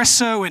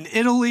espresso in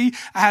Italy.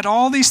 I had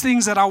all these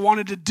things that I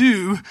wanted to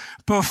do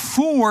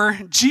before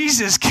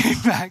Jesus came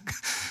back.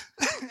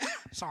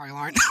 Sorry,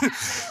 Lauren.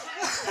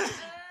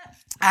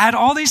 I had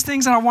all these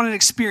things that I wanted to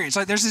experience.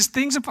 Like there's these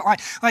things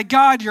like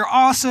God, you're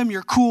awesome,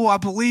 you're cool, I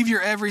believe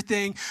you're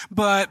everything,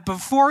 but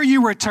before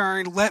you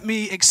return, let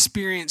me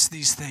experience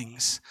these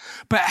things.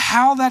 But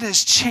how that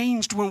has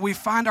changed when we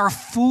find our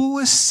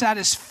fullest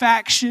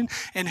satisfaction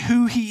in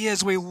who he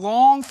is. We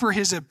long for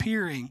his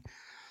appearing.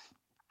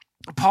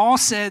 Paul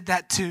said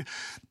that to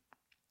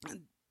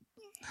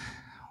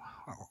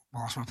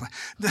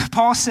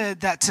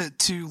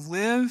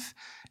live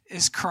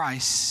is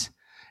Christ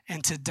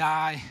and to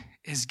die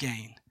is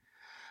gain.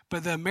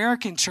 But the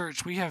American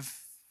church, we have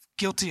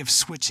guilty of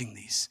switching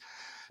these.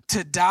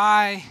 To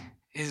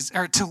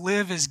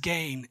live is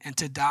gain and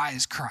to die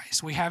is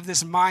Christ. We have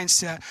this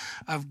mindset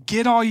of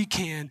get all you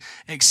can,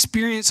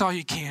 experience all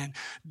you can,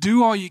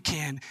 do all you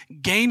can,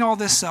 gain all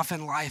this stuff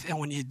in life, and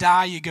when you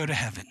die, you go to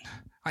heaven.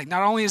 Like,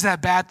 not only is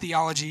that bad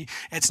theology,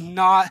 it's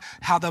not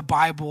how the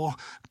Bible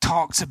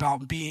talks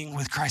about being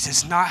with Christ.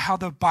 It's not how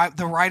the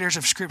writers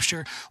of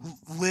Scripture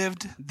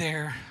lived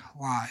their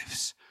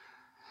lives.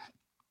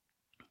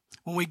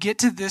 When we get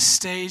to this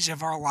stage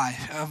of our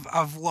life,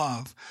 of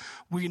love,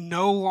 we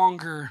no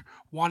longer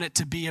want it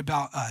to be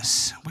about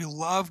us. We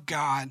love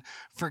God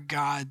for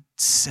God's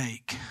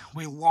sake.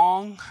 We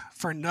long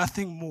for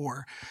nothing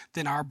more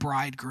than our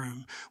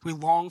bridegroom. We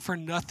long for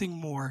nothing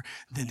more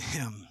than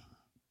him.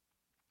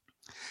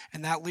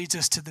 And that leads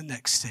us to the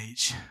next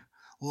stage.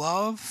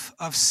 Love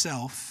of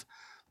self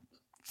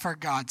for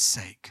God's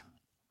sake.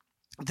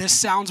 This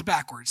sounds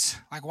backwards.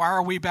 Like, why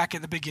are we back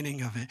at the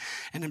beginning of it?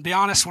 And to be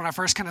honest, when I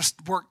first kind of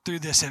worked through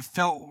this, it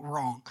felt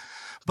wrong.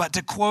 But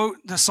to quote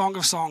the Song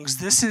of Songs,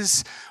 this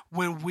is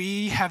when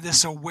we have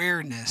this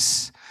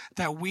awareness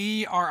that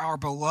we are our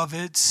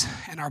beloved's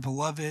and our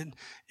beloved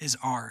is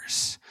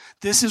ours.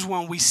 This is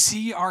when we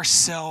see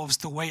ourselves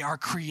the way our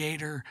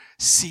Creator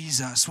sees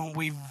us, when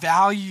we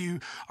value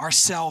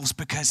ourselves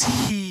because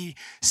he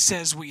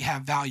says we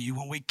have value,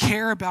 when we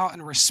care about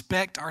and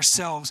respect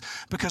ourselves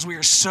because we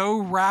are so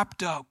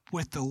wrapped up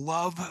with the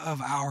love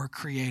of our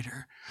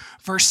Creator.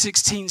 Verse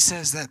 16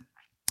 says that,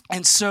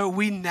 and so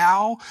we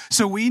know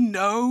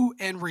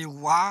and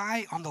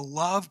rely on the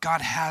love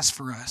God has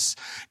for us.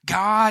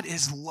 God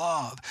is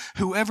love.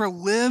 Whoever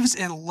lives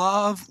in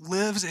love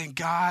lives in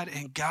God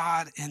and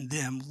God in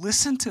them.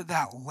 Listen to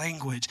that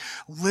language.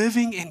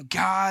 Living in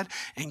God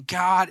and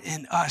God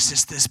in us.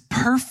 It's this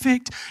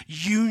perfect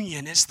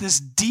union. It's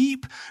this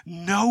deep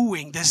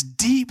knowing, this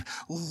deep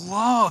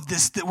love,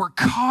 that we're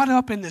caught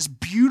up in this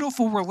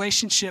beautiful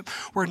relationship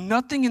where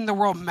nothing in the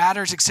world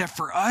matters except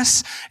for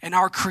us and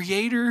our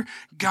Creator,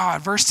 God.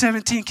 Verse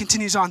 17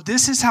 continues on.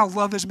 This is how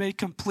love is made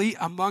complete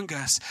among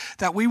us,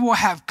 that we will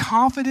have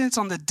confidence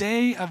on the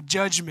day of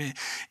judgment.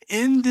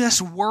 In this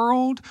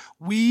world,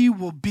 we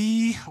will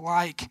be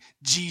like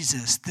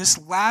Jesus. This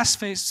last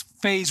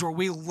phase where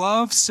we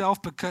love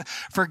self because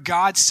for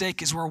God's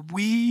sake is where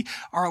we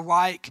are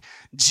like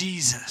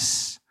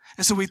Jesus.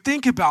 And so we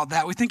think about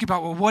that. We think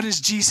about, well, what is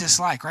Jesus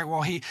like, right?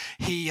 Well, he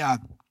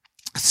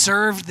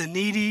served the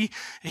needy.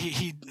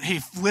 He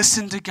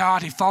listened to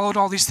God. He followed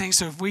all these things.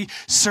 So if we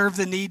serve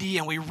the needy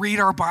and we read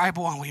our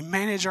Bible and we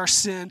manage our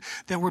sin,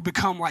 then we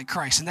become like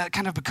Christ. And that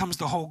kind of becomes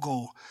the whole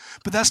goal.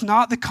 But that's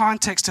not the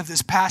context of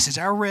this passage.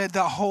 I read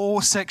the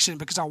whole section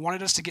because I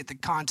wanted us to get the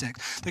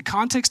context. The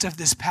context of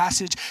this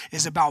passage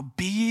is about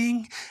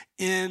being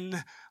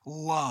in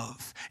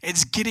love.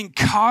 It's getting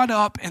caught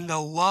up in the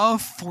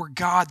love for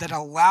God that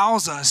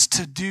allows us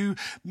to do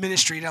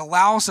ministry. It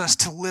allows us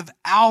to live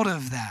out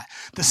of that.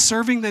 The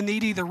serving the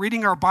needy, the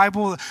reading our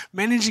Bible,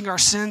 managing our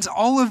sins,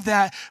 all of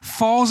that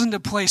falls into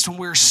place when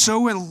we're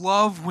so in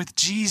love with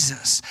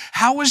Jesus.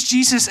 How was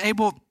Jesus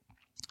able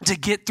to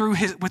get through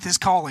with his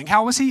calling?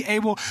 How was he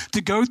able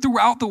to go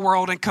throughout the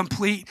world and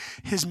complete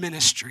his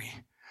ministry?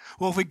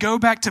 Well, if we go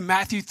back to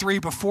Matthew 3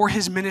 before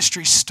his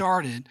ministry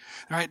started,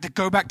 right, to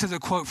go back to the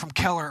quote from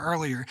Keller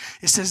earlier,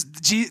 it says,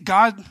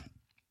 God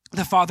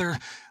the Father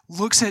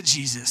looks at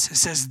Jesus. It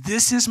says,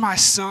 "This is my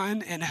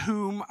Son in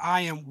whom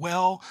I am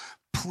well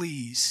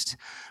pleased."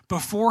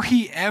 Before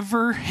he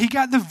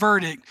got the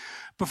verdict,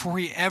 before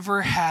he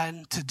ever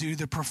had to do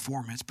the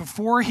performance,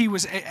 before he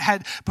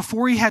had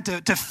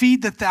to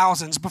feed the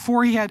thousands,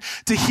 before he had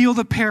to heal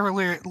the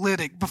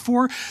paralytic,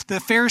 before the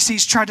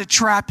Pharisees tried to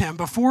trap him,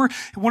 before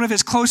one of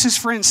his closest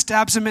friends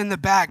stabs him in the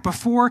back,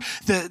 before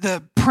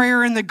the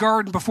prayer in the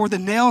garden, before the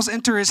nails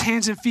enter his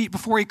hands and feet,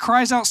 before he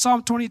cries out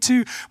Psalm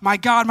 22, my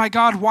God,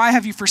 why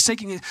have you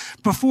forsaken me?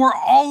 Before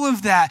all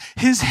of that,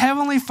 his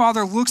heavenly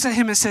Father looks at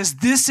him and says,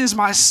 this is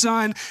my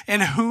son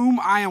in whom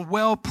I am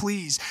well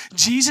pleased.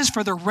 Jesus,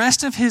 for the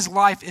rest of his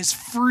life, is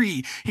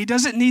free. He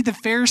doesn't need the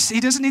Pharisees. He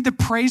doesn't need the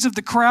praise of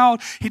the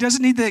crowd. He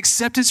doesn't need the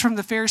acceptance from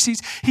the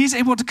Pharisees. He's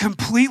able to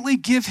completely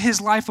give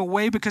his life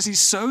away because he's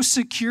so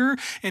secure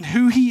in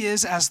who he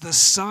is as the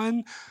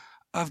Son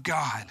of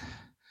God.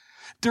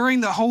 During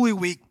the Holy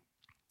Week,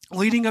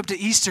 leading up to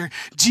Easter,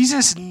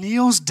 Jesus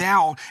kneels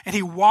down and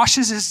he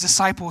washes his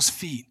disciples'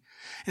 feet.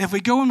 And if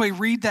we go and we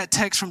read that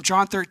text from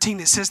John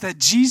 13, it says that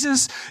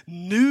Jesus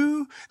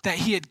knew that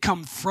he had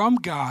come from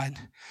God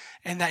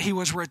and that he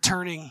was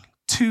returning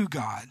to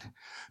God.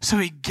 So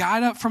he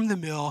got up from the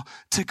meal,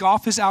 took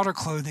off his outer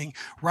clothing,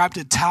 wrapped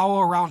a towel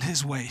around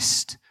his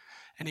waist,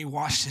 and he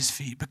washed his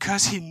feet.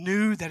 Because he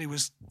knew that he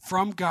was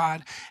from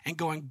God and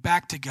going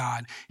back to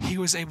God, he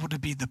was able to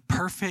be the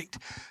perfect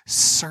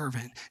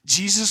servant.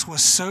 Jesus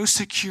was so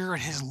secure in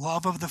his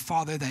love of the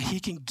Father that he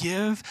can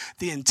give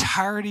the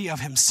entirety of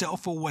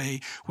himself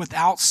away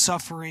without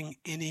suffering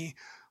any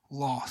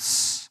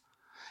loss.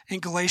 In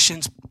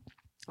Galatians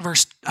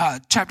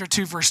chapter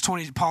 2, verse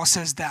 20, Paul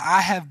says that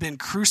I have been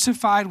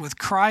crucified with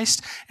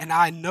Christ, and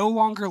I no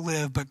longer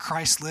live, but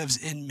Christ lives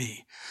in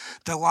me.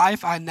 The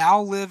life I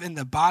now live in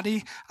the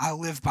body, I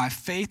live by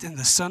faith in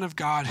the Son of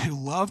God who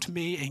loved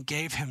me and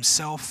gave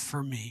himself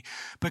for me.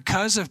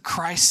 Because of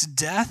Christ's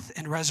death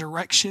and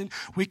resurrection,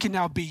 we can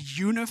now be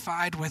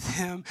unified with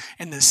him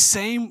in the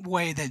same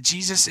way that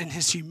Jesus in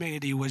his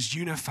humanity was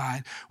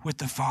unified with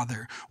the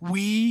Father.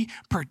 We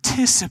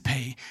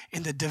participate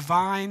in the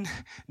divine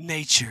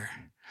nature.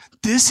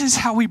 This is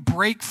how we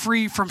break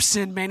free from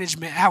sin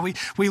management, how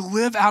we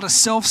live out of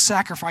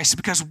self-sacrifice,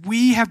 because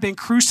we have been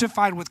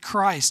crucified with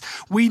Christ.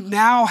 We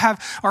now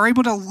are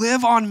able to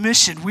live on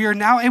mission. We are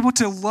now able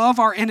to love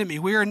our enemy.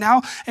 We are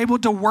now able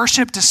to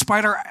worship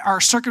despite our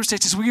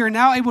circumstances. We are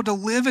now able to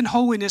live in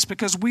holiness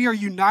because we are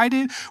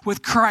united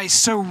with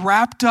Christ, so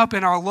wrapped up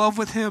in our love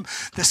with him,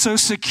 that so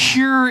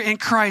secure in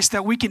Christ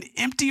that we can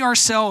empty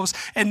ourselves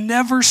and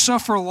never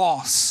suffer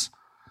loss.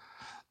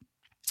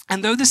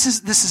 And though this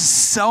is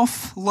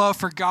self-love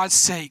for God's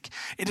sake,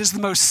 it is the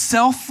most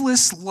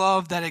selfless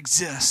love that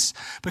exists,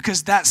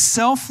 because that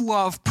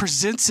self-love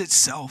presents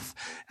itself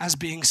as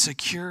being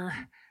secure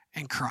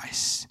in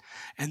Christ.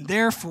 And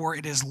therefore,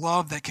 it is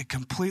love that could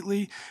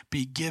completely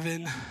be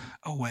given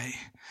away.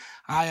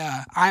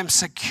 I am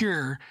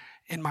secure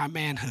in my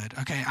manhood.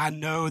 Okay, I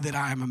know that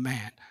I am a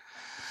man.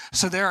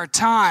 So there are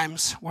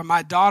times when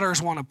my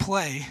daughters want to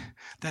play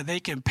that they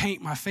can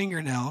paint my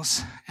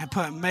fingernails and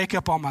put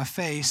makeup on my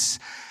face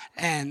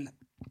and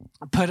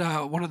put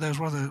one of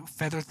the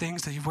feather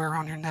things that you wear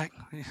on your neck.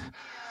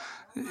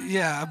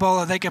 Yeah,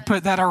 Ebola. They could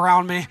put that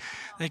around me.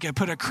 They could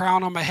put a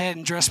crown on my head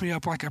and dress me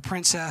up like a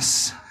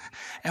princess.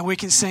 And we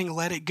can sing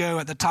Let It Go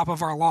at the top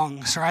of our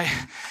lungs, right?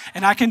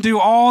 And I can do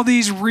all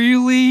these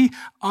really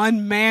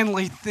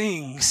unmanly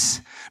things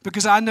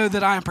because I know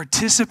that I am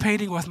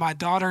participating with my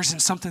daughters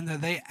in something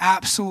that they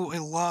absolutely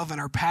love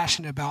and are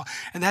passionate about.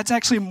 And that's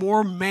actually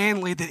more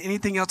manly than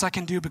anything else I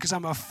can do because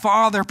I'm a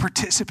father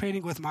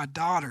participating with my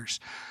daughters.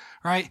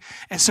 Right?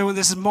 And so in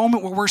this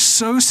moment where we're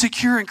so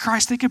secure in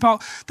Christ, think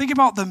about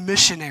the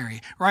missionary,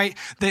 right?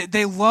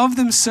 They love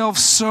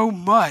themselves so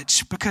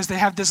much because they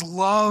have this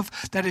love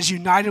that is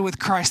united with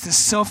Christ, this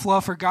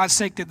self-love for God's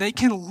sake, that they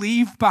can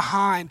leave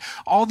behind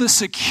all the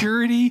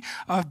security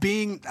of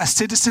being a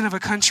citizen of a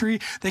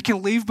country. They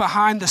can leave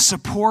behind the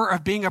support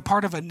of being a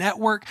part of a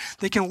network.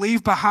 They can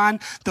leave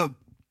behind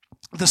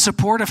the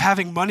support of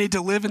having money to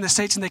live in the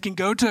States, and they can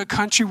go to a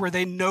country where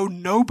they know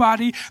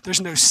nobody, there's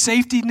no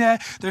safety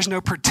net, there's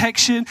no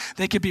protection,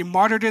 they could be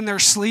martyred in their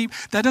sleep.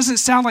 That doesn't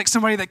sound like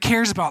somebody that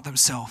cares about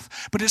themselves,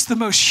 but it's the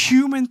most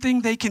human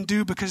thing they can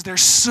do because they're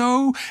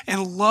so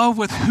in love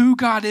with who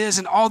God is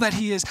and all that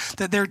he is,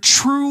 that they're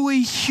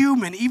truly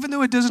human, even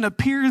though it doesn't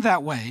appear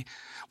that way.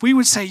 We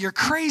would say, you're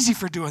crazy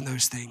for doing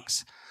those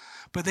things.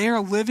 But they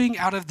are living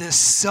out of this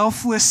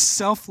selfless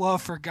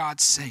self-love for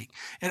God's sake.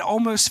 It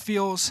almost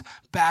feels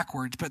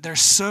backwards, but they're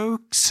so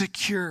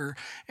secure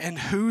in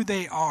who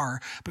they are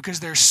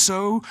because they're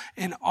so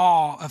in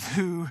awe of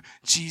who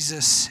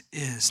Jesus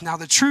is. Now,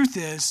 the truth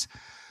is,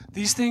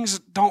 these things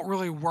don't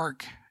really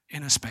work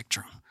in a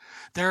spectrum.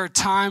 There are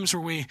times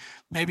where we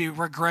maybe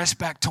regress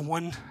back to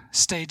one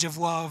stage of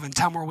love and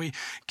time where we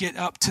get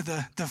up to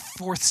the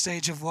fourth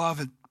stage of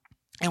love,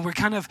 and we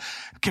kind of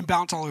can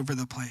bounce all over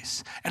the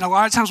place. And a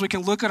lot of times we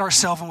can look at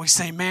ourselves and we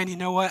say, man, you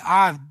know what?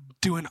 I'm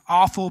doing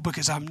awful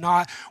because I'm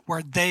not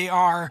where they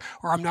are,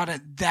 or I'm not at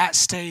that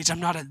stage.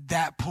 I'm not at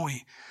that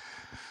point.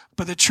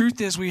 But the truth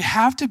is, we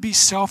have to be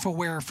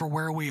self-aware for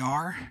where we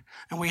are,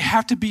 and we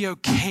have to be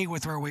okay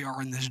with where we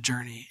are in this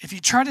journey. If you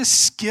try to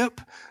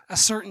skip a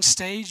certain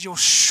stage, you'll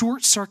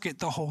short-circuit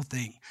the whole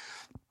thing.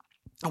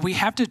 And we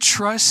have to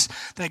trust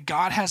that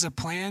God has a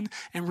plan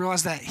and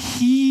realize that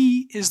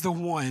He is the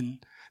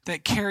one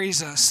that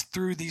carries us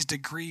through these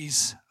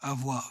degrees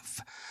of love.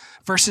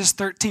 Verses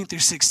 13 through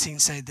 16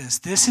 say this: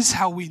 "This is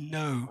how we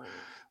know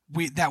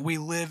that we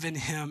live in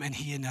Him and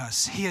He in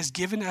us. He has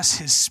given us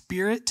His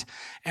Spirit,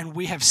 and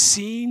we have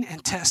seen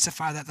and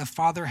testify that the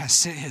Father has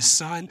sent His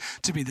Son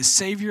to be the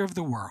Savior of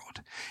the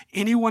world.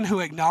 Anyone who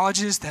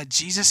acknowledges that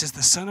Jesus is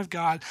the Son of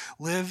God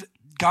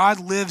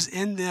lives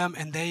in them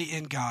and they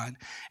in God.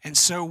 And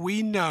so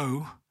we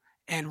know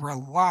and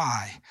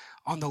rely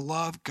on the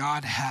love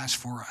God has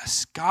for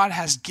us." God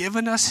has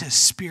given us His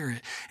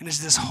Spirit, and it's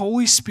this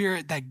Holy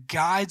Spirit that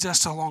guides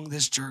us along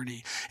this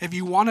journey. If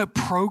you want to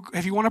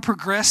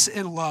progress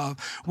in love,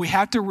 we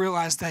have to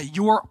realize that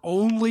your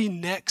only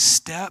next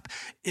step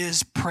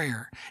is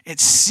prayer.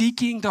 It's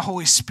seeking the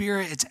Holy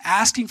Spirit. It's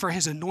asking for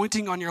His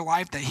anointing on your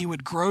life, that He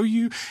would grow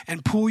you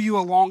and pull you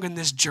along in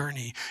this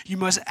journey. You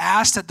must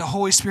ask that the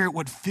Holy Spirit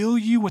would fill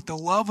you with the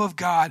love of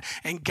God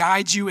and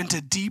guide you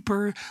into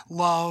deeper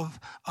love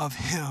of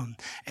Him.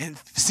 And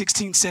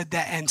 16 said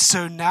that, and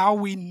so now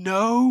we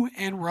know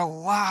and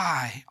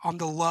rely on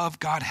the love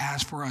God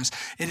has for us.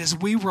 It is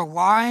we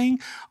relying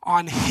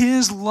on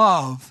His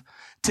love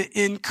to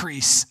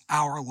increase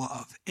our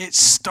love. It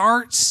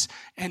starts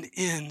and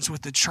ends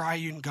with the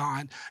triune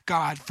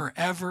God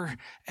forever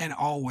and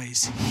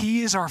always.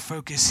 He is our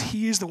focus.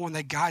 He is the one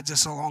that guides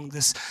us along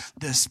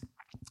these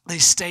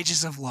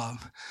stages of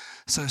love.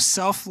 So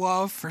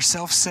self-love for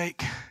self's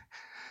sake,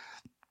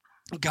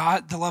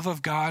 the love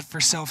of God for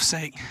self's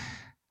sake,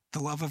 the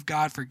love of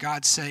God for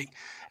God's sake,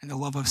 and the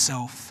love of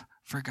self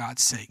for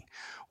God's sake.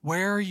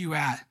 Where are you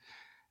at?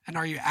 And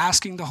are you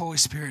asking the Holy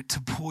Spirit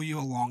to pull you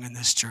along in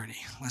this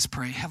journey? Let's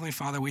pray. Heavenly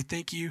Father, we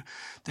thank You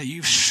that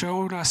You've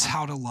shown us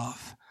how to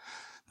love.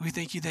 We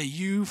thank You that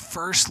You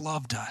first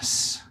loved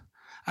us.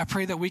 I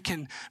pray that we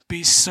can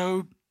be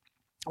so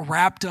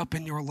wrapped up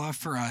in Your love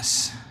for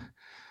us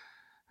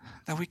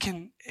that we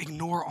can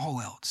ignore all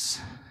else,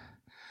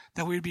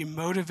 that we would be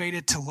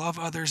motivated to love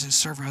others and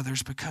serve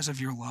others because of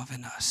Your love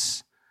in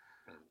us.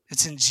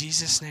 It's in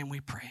Jesus' name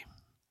we pray.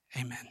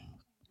 Amen.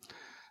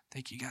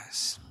 Thank you,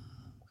 guys.